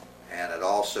 and it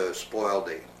also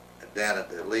dented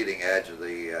the leading edge of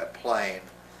the plane,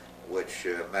 which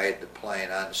made the plane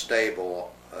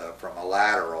unstable from a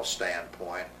lateral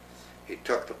standpoint. He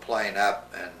took the plane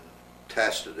up and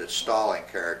tested its stalling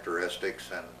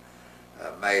characteristics, and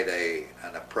made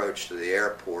an approach to the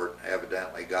airport.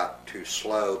 Evidently got too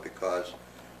slow because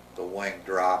the wing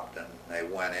dropped and they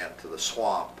went into the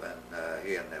swamp, and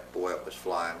he and the boy that was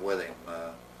flying with him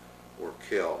were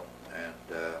killed.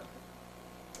 And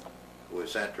it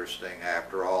was interesting,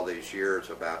 after all these years,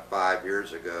 about 5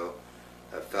 years ago,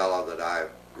 a fellow that I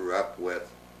grew up with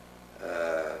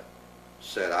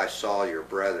said, "I saw your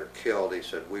brother killed." He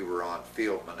said, "We were on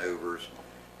field maneuvers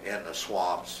in the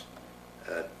swamps,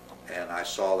 and I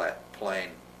saw that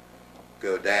plane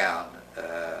go down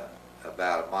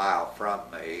about a mile from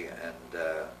me." And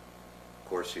of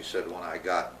course, he said, when I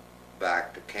got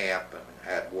back to camp and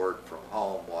had word from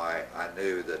home, why, I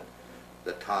knew that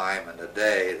the time and the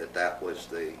day that was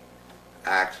the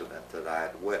accident that I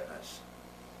had witnessed.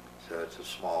 So it's a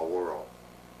small world.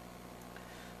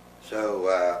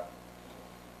 So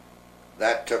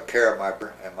that took care of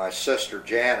my sister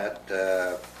Janet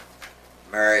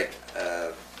married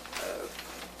a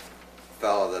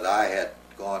fellow that I had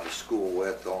gone to school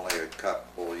with, only a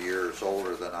couple years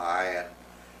older than I, and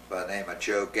by the name of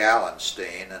Joe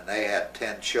Gallenstein, and they had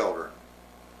 10 children.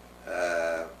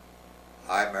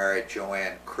 I married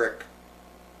Joanne Crick,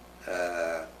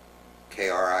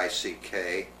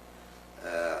 K-R-I-C-K,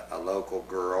 a local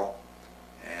girl,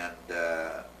 and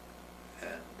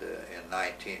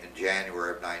in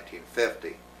January of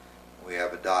 1950. We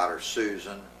have a daughter,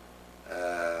 Susan,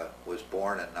 was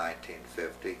born in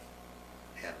 1950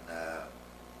 in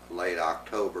late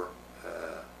October,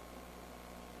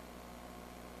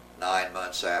 9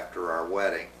 months after our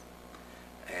wedding.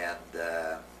 And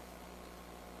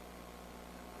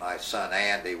my son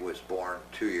Andy was born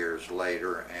 2 years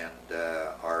later, and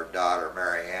our daughter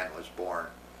Mary Ann was born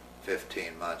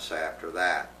 15 months after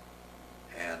that.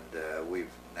 And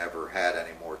we've never had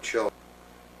any more children.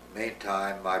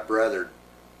 Meantime, my brother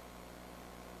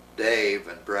Dave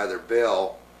and brother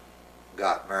Bill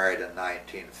got married in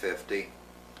 1950,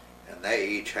 and they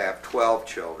each have 12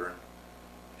 children,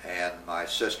 and my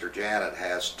sister Janet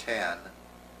has 10,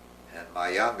 and my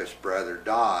youngest brother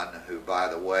Don, who, by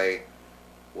the way,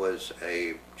 was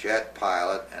a jet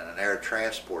pilot and an air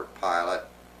transport pilot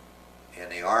in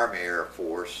the Army Air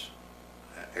Force,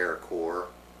 Air Corps,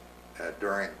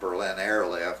 during Berlin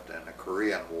Airlift and the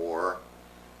Korean War,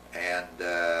 and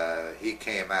he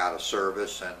came out of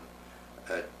service and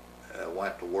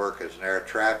went to work as an air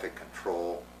traffic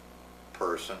control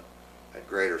person at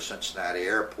Greater Cincinnati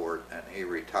Airport, and he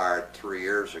retired 3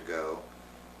 years ago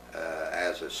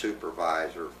as a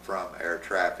supervisor from air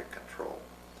traffic control.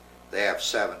 They have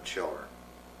 7 children.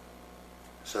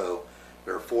 So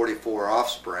there are 44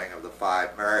 offspring of the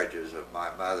 5 marriages of my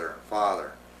mother and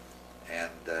father.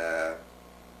 And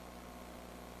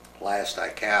last I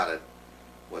counted,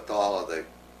 with all of the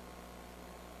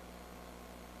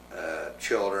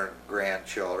children,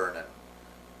 grandchildren, and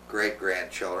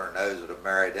great-grandchildren, those that have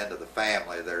married into the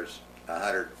family, there's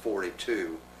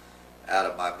 142. out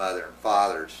of my mother and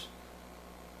father's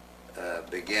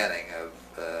beginning of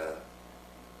the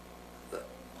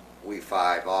we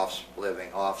 5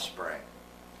 living offspring.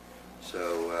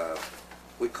 So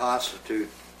we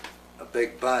constitute a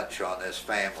big bunch on this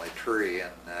family tree,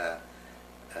 and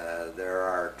there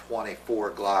are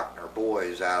 24 Glockner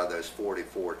boys out of those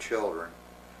 44 children,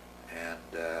 and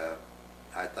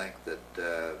I think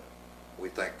that we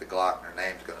think the Glockner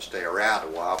name is going to stay around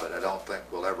a while, but I don't think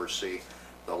we'll ever see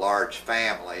the large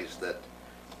families that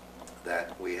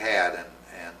we had, and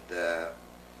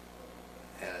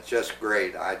it's just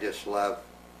great. I just love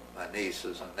my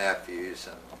nieces and nephews,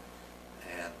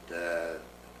 and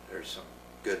there's some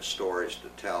good stories to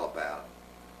tell about.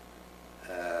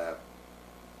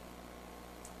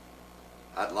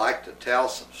 I'd like to tell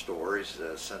some stories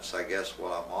since I guess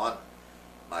while I'm on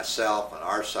myself and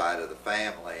our side of the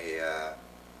family,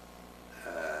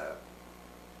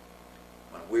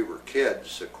 when we were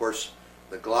kids, of course,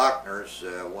 the Glockners,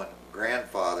 when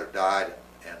grandfather died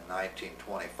in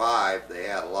 1925, they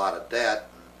had a lot of debt,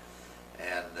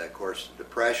 and of course the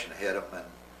Depression hit them, and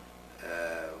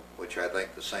which I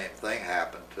think the same thing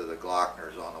happened to the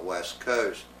Glockners on the West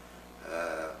Coast.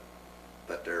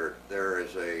 But there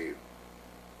is a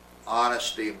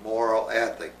honesty, moral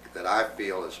ethic that I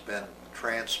feel has been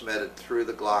transmitted through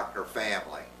the Glockner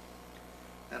family,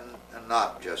 and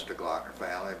not just the Glockner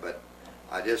family, but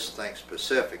I just think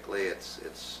specifically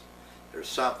there's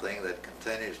something that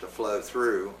continues to flow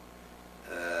through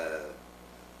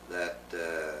that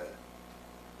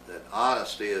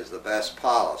honesty is the best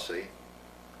policy,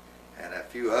 and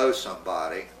if you owe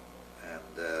somebody, and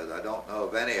I don't know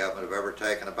of any of them that have ever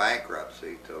taken a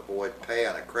bankruptcy to avoid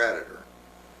paying a creditor,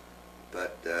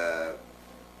 but the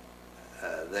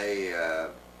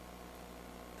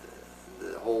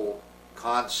whole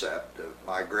concept of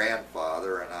my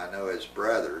grandfather, and I know his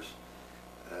brothers,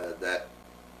 that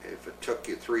if it took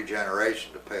you 3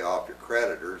 generations to pay off your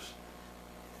creditors,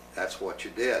 that's what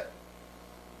you did.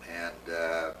 And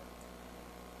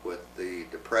with the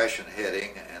Depression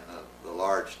hitting and the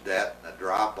large debt and the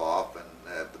drop-off and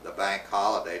the bank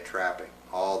holiday trapping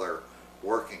all their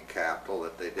working capital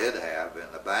that they did have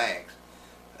in the banks,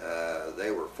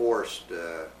 they were forced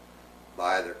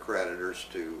by their creditors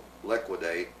to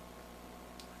liquidate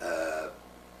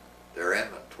their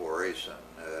inventories,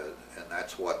 and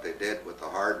that's what they did with the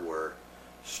hardware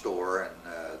store, and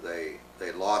they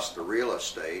lost the real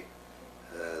estate.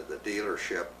 The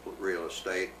dealership real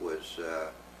estate was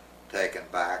taken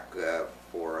back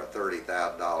for a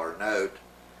 $30,000 note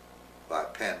by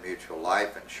Penn Mutual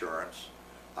Life Insurance.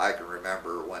 I can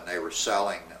remember when they were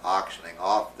auctioning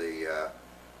off the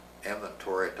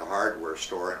inventory at the hardware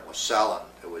store, and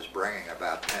it was bringing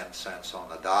about 10 cents on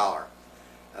the dollar,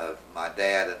 of my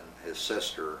dad and his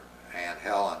sister, Aunt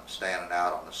Helen, standing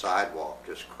out on the sidewalk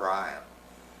just crying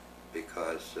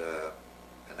because,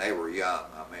 and they were young.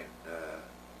 I mean,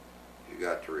 you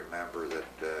got to remember that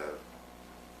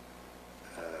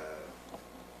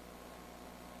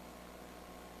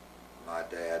my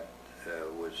dad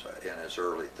was in his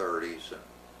early 30s, and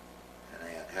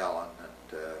Aunt Helen, and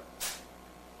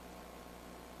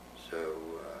so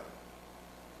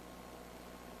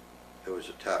it was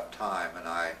a tough time, and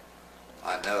I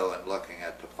know, in looking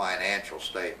at the financial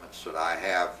statements that I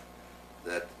have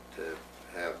that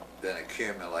have been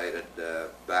accumulated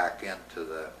back into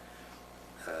the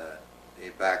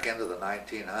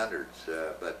 1900s,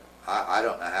 but I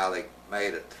don't know how they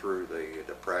made it through the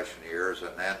Depression years,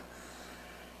 and then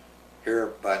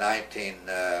here by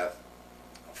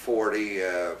 1940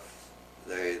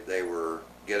 they were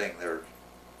getting their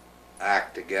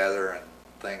act together, and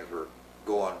things were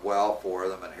going well for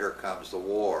them, and here comes the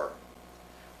war.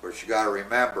 Of course, you got to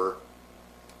remember,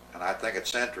 and I think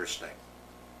it's interesting,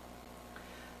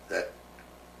 that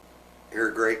your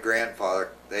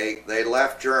great-grandfather, they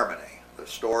left Germany. The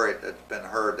story that's been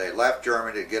heard, they left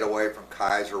Germany to get away from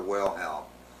Kaiser Wilhelm,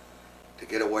 to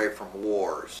get away from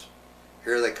wars.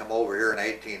 Here they come over here in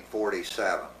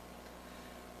 1847.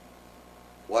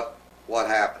 What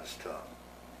happens to them?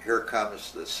 Here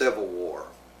comes the Civil War.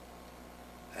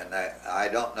 And I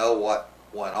don't know what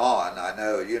went on. I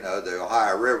know, the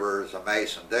Ohio River is a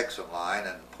Mason-Dixon line,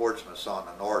 and Portsmouth's on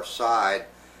the north side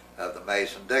of the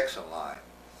Mason-Dixon line.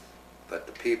 But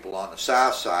the people on the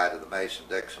south side of the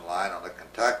Mason-Dixon line, on the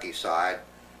Kentucky side,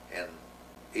 in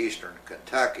eastern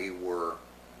Kentucky, were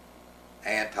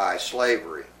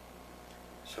anti-slavery.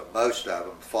 So most of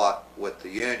them fought with the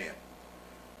Union.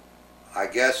 I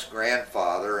guess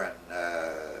grandfather and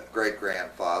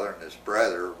great-grandfather and his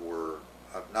brother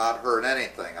have not heard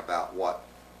anything about what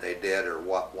they did or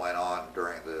what went on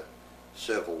during the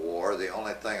Civil War. The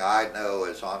only thing I know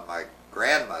is on my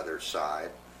grandmother's side,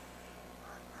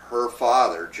 her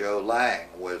father, Joe Lang,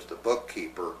 was the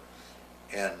bookkeeper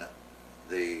in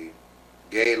the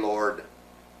Gaylord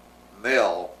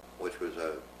Mill, which was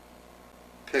a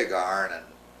pig iron and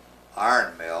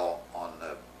iron mill on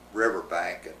the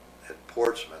riverbank at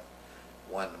Portsmouth,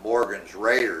 when Morgan's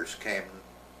Raiders came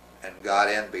and got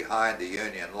in behind the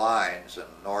Union lines and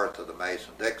north of the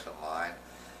Mason-Dixon line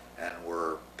and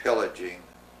were pillaging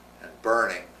and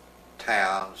burning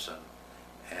towns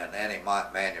and any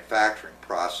manufacturing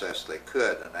process they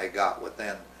could, and they got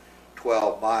within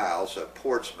 12 miles of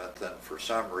Portsmouth and for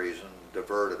some reason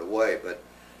diverted away. But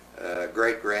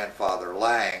great-grandfather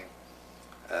Lang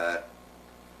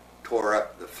tore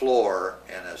up the floor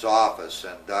in his office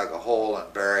and dug a hole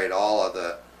and buried all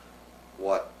of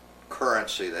what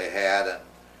currency they had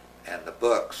and the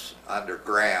books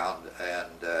underground,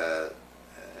 and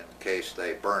in case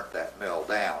they burnt that mill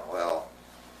down. Well,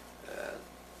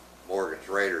 Morgan's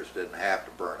Raiders didn't have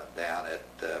to burn it down. It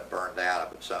burned down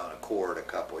of its own accord a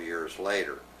couple of years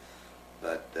later.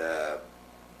 But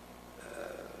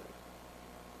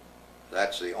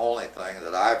that's the only thing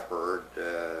that I've heard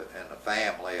in the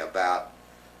family about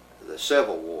the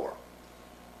Civil War.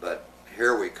 But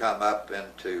here we come up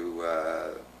into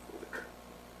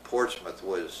Portsmouth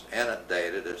was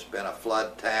inundated. It's been a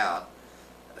flood town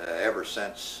ever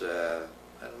since,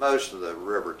 and most of the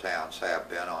river towns have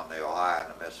been on the Ohio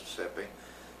and the Mississippi,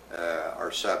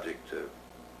 are subject to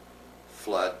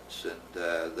floods,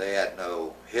 and they had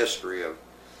no history of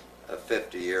a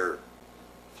 50-year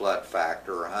flood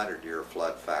factor or 100-year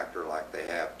flood factor like they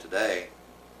have today.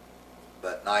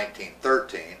 But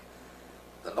 1913,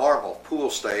 the normal pool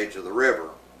stage of the river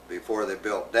before they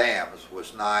built dams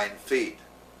was 9 feet.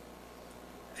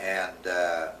 And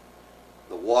the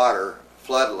water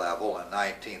flood level in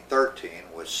 1913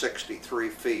 was 63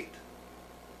 feet.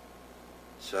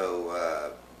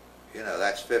 So, you know,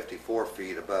 that's 54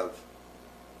 feet above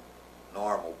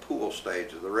normal pool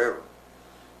stage of the river.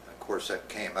 And of course, that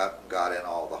came up and got in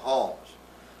all the homes.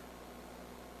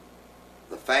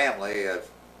 The family have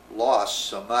lost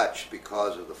so much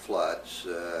because of the floods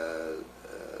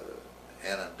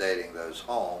inundating those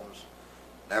homes,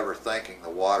 never thinking the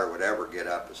water would ever get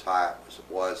up as high as it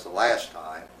was the last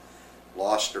time.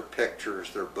 Lost their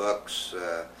pictures, their books,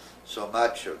 so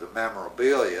much of the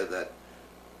memorabilia that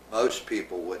most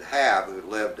people would have who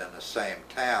lived in the same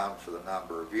town for the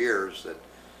number of years that,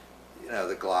 you know,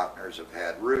 the Glockners have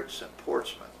had roots in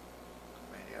Portsmouth.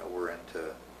 I mean, you know, we're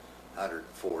into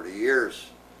 140 years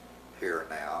here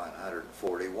now, and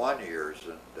 141 years,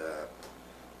 and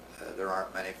there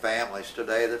aren't many families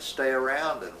today that stay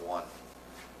around in one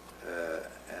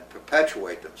and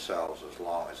perpetuate themselves as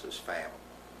long as this family.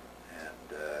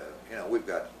 And you know, we've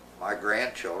got, my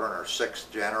grandchildren are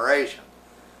 6th generation,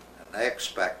 and they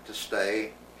expect to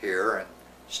stay here and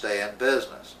stay in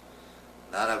business.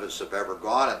 None of us have ever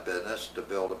gone in business to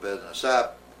build a business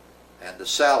up and to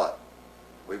sell it.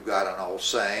 We've got an old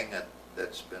saying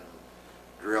that's been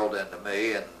drilled into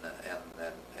me, and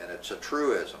it's a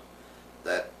truism,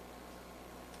 that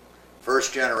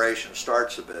first generation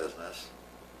starts a business,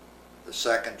 the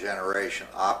second generation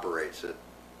operates it,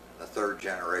 and the third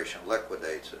generation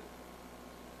liquidates it.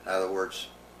 In other words,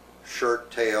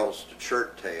 shirt tails to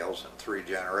shirt tails in 3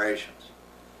 generations.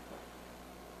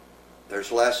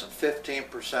 There's less than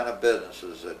 15% of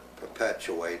businesses that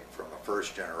perpetuate from a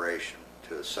first generation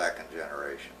to a second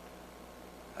generation.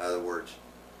 In other words,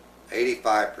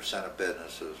 85% of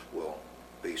businesses will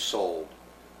be sold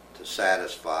to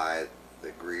satisfy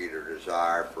the greed or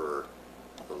desire for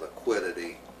the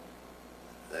liquidity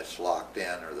that's locked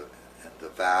in, or the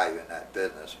value in that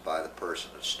business by the person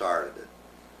that started it.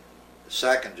 The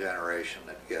second generation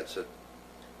that gets it,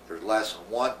 there's less than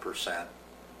 1%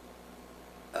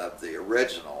 of the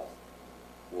original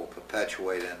will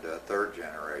perpetuate into a third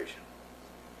generation.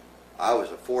 I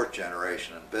was a 4th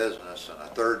generation in business and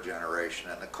a 3rd generation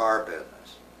in the car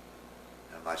business.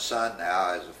 And my son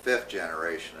now is a 5th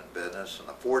generation in business and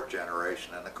a 4th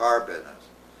generation in the car business.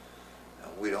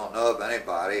 And we don't know of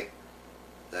anybody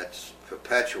that's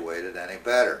perpetuated any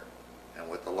better. And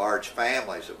with the large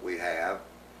families that we have,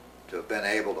 to have been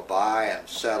able to buy and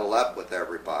settle up with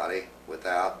everybody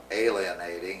without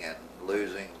alienating and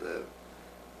losing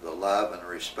the love and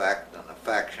respect and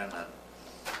affection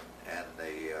and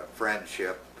the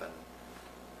friendship and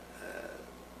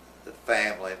the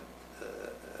family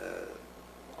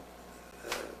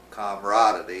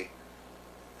camaraderie,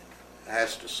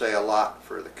 has to say a lot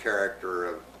for the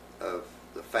character of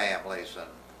the families and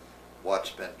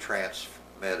what's been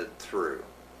transmitted through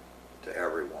to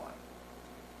everyone.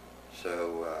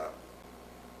 So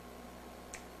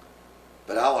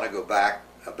But I want to go back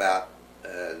about,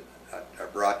 I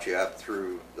brought you up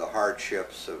through the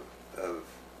hardships of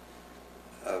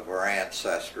our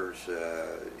ancestors.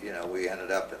 We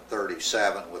ended up in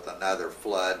 37 with another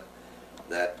flood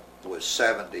that was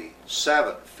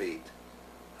 77 feet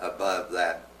above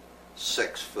that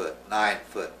 6 foot, 9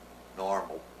 foot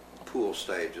normal pool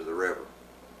stage of the river.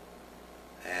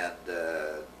 And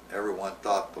everyone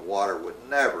thought the water would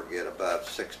never get above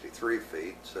 63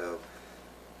 feet, so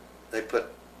they put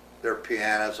their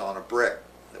pianos on a brick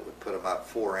that would put them up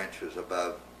 4 inches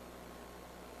above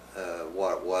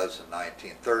what it was in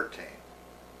 1913.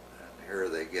 And here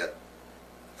they get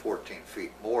 14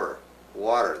 feet more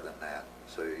water than that.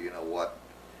 So you know what?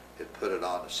 It put it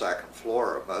on the second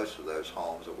floor of most of those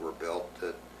homes that were built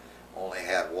that only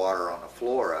had water on the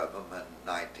floor of them in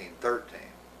 1913.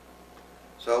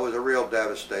 So it was a real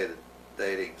devastating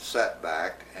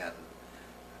setback and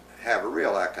have a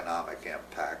real economic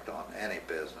impact on any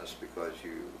business, because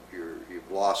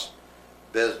you've lost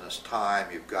business time,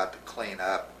 you've got to clean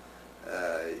up,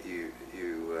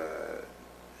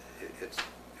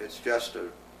 it's just a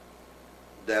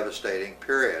devastating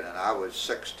period. And I was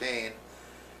 16 in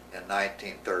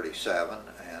 1937,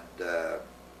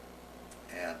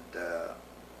 and it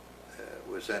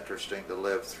was interesting to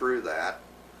live through that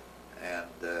and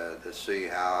to see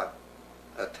how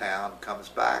a town comes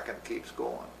back and keeps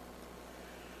going.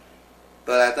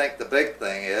 But I think the big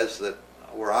thing is that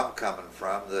where I'm coming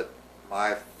from, that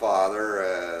my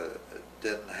father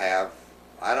didn't have,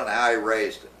 I don't know how he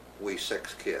raised we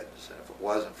 6 kids. And if it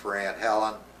wasn't for Aunt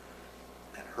Helen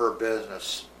and her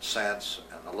business sense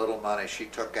and the little money she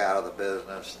took out of the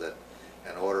business, that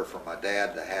in order for my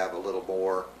dad to have a little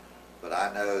more, but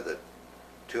I know that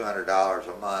 $200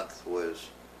 a month was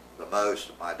the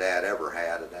most my dad ever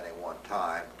had at any one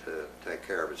time to take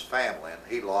care of his family. And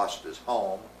he lost his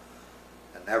home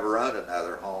and never owned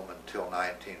another home until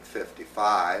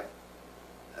 1955.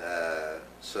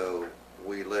 So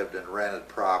we lived in rented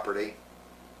property.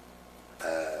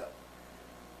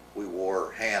 We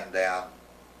wore hand-down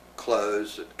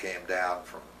clothes that came down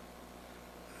from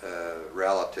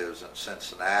relatives in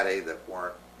Cincinnati that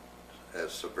weren't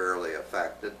as severely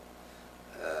affected.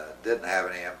 Didn't have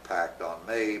any impact on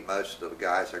me. Most of the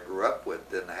guys I grew up with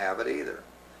didn't have it either.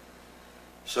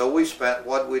 So we spent,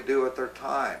 what did we do with their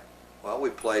time? Well,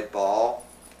 we played ball.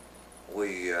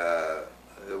 There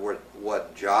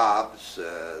wasn't jobs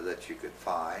that you could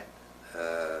find.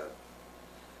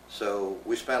 So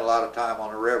we spent a lot of time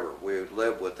on the river. We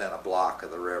lived within a block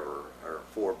of the river, or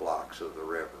 4 blocks of the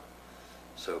river.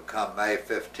 So come May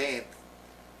 15th,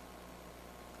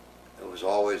 it was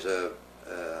always a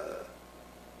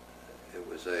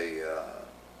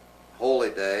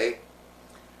holy day.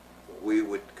 We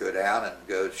would go down and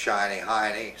go shiny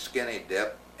hiney, skinny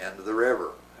dip into the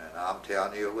river. And I'm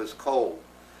telling you, it was cold.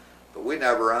 But we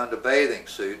never owned a bathing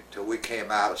suit until we came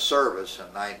out of service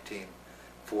in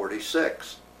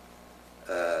 1946.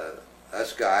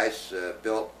 Us guys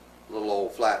built little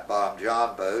old flat bottom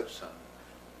John boats. And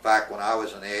in fact, when I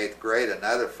was in the 8th grade,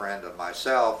 another friend of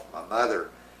myself, my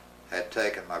mother, had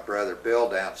taken my brother Bill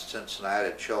down to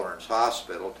Cincinnati Children's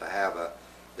Hospital to have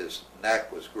his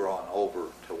neck was growing over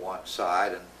to one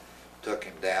side, and took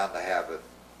him down to have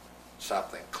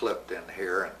something clipped in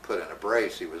here and put in a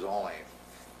brace. He was only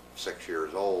 6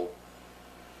 years old.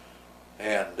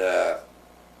 And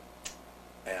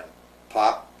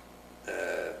Pop,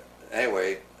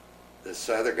 anyway, this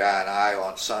other guy and I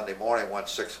on Sunday morning went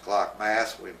 6 o'clock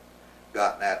Mass. We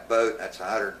got in that boat, and that's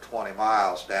 120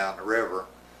 miles down the river.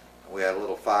 We had a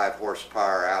little 5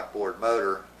 horsepower outboard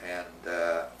motor and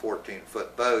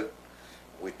 14-foot boat.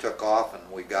 We took off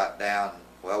and we got down,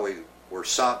 well, we were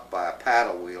sunk by a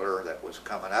paddle wheeler that was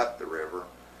coming up the river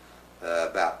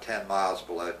about 10 miles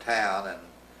below town, and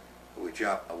we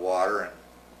jumped in the water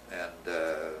and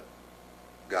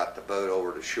got the boat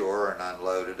over to shore and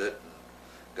unloaded it and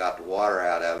got the water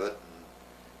out of it and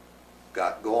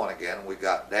got going again. We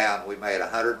got down, we made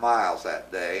 100 miles that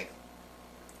day,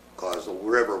 because the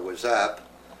river was up,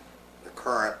 the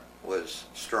current was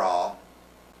strong,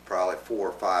 probably 4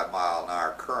 or 5 mile an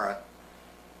hour current,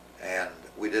 and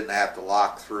we didn't have to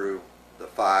lock through the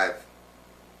 5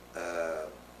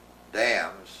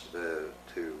 dams to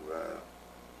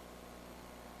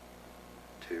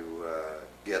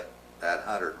get that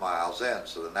 100 miles in.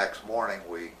 So the next morning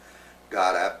we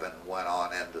got up and went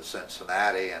on into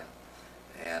Cincinnati and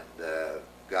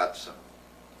got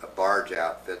a barge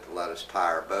outfit to let us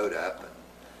tie our boat up and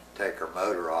take our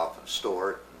motor off and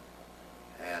store it.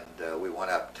 And we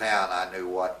went uptown. I knew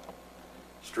what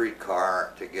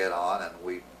streetcar to get on, and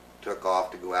we took off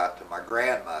to go out to my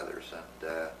grandmother's. And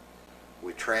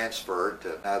we transferred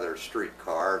to another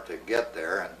streetcar to get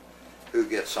there, and who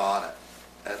gets on it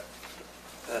at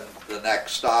the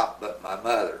next stop but my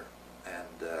mother.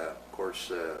 And of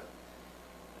course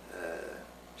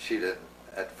she didn't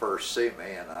at first see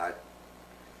me, and I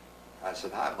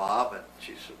said, "Hi, Mom," and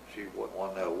she said she wouldn't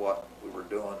want to know what we were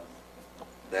doing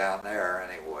down there.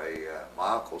 Anyway,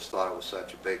 my uncles thought it was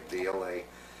such a big deal. They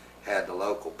had the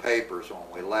local papers. When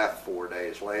we left 4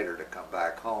 days later to come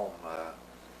back home,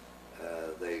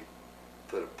 they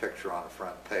put a picture on the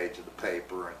front page of the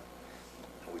paper, and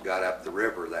we got up the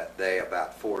river that day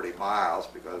about 40 miles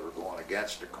because we're going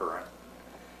against the current.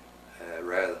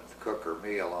 Rather than cook our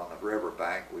meal on the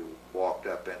riverbank, we walked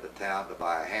up into town to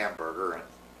buy a hamburger,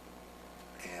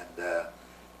 and the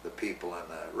people in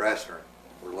the restaurant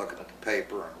were looking at the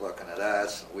paper and looking at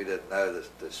us, and we didn't know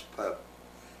this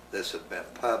had been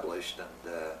published, and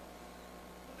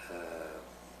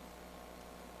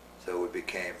so we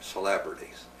became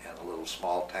celebrities in the little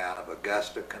small town of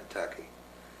Augusta, Kentucky.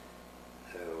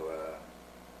 So,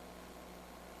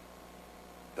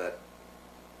 but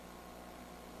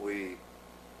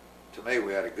to me,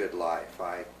 we had a good life.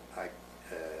 And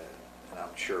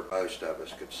I'm sure most of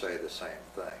us could say the same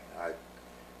thing. I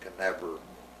could never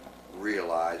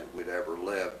realize we'd ever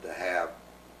live to have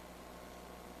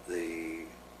the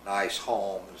nice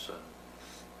homes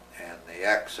and the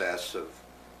excess of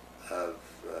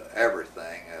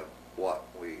everything of what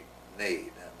we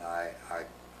need. And I've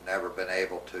never been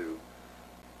able to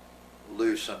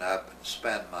loosen up and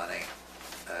spend money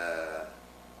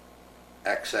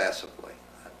excessively.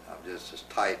 I'm just as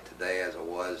tight today as I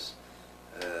was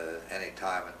any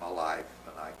time in my life,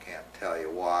 and I can't tell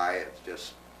you why. It's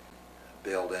just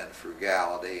built-in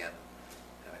frugality, and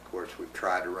of course we've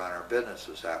tried to run our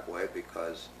businesses that way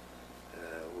because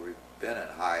we've been in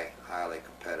highly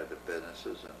competitive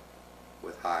businesses and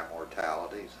with high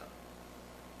mortalities,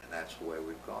 and that's the way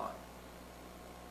we've gone.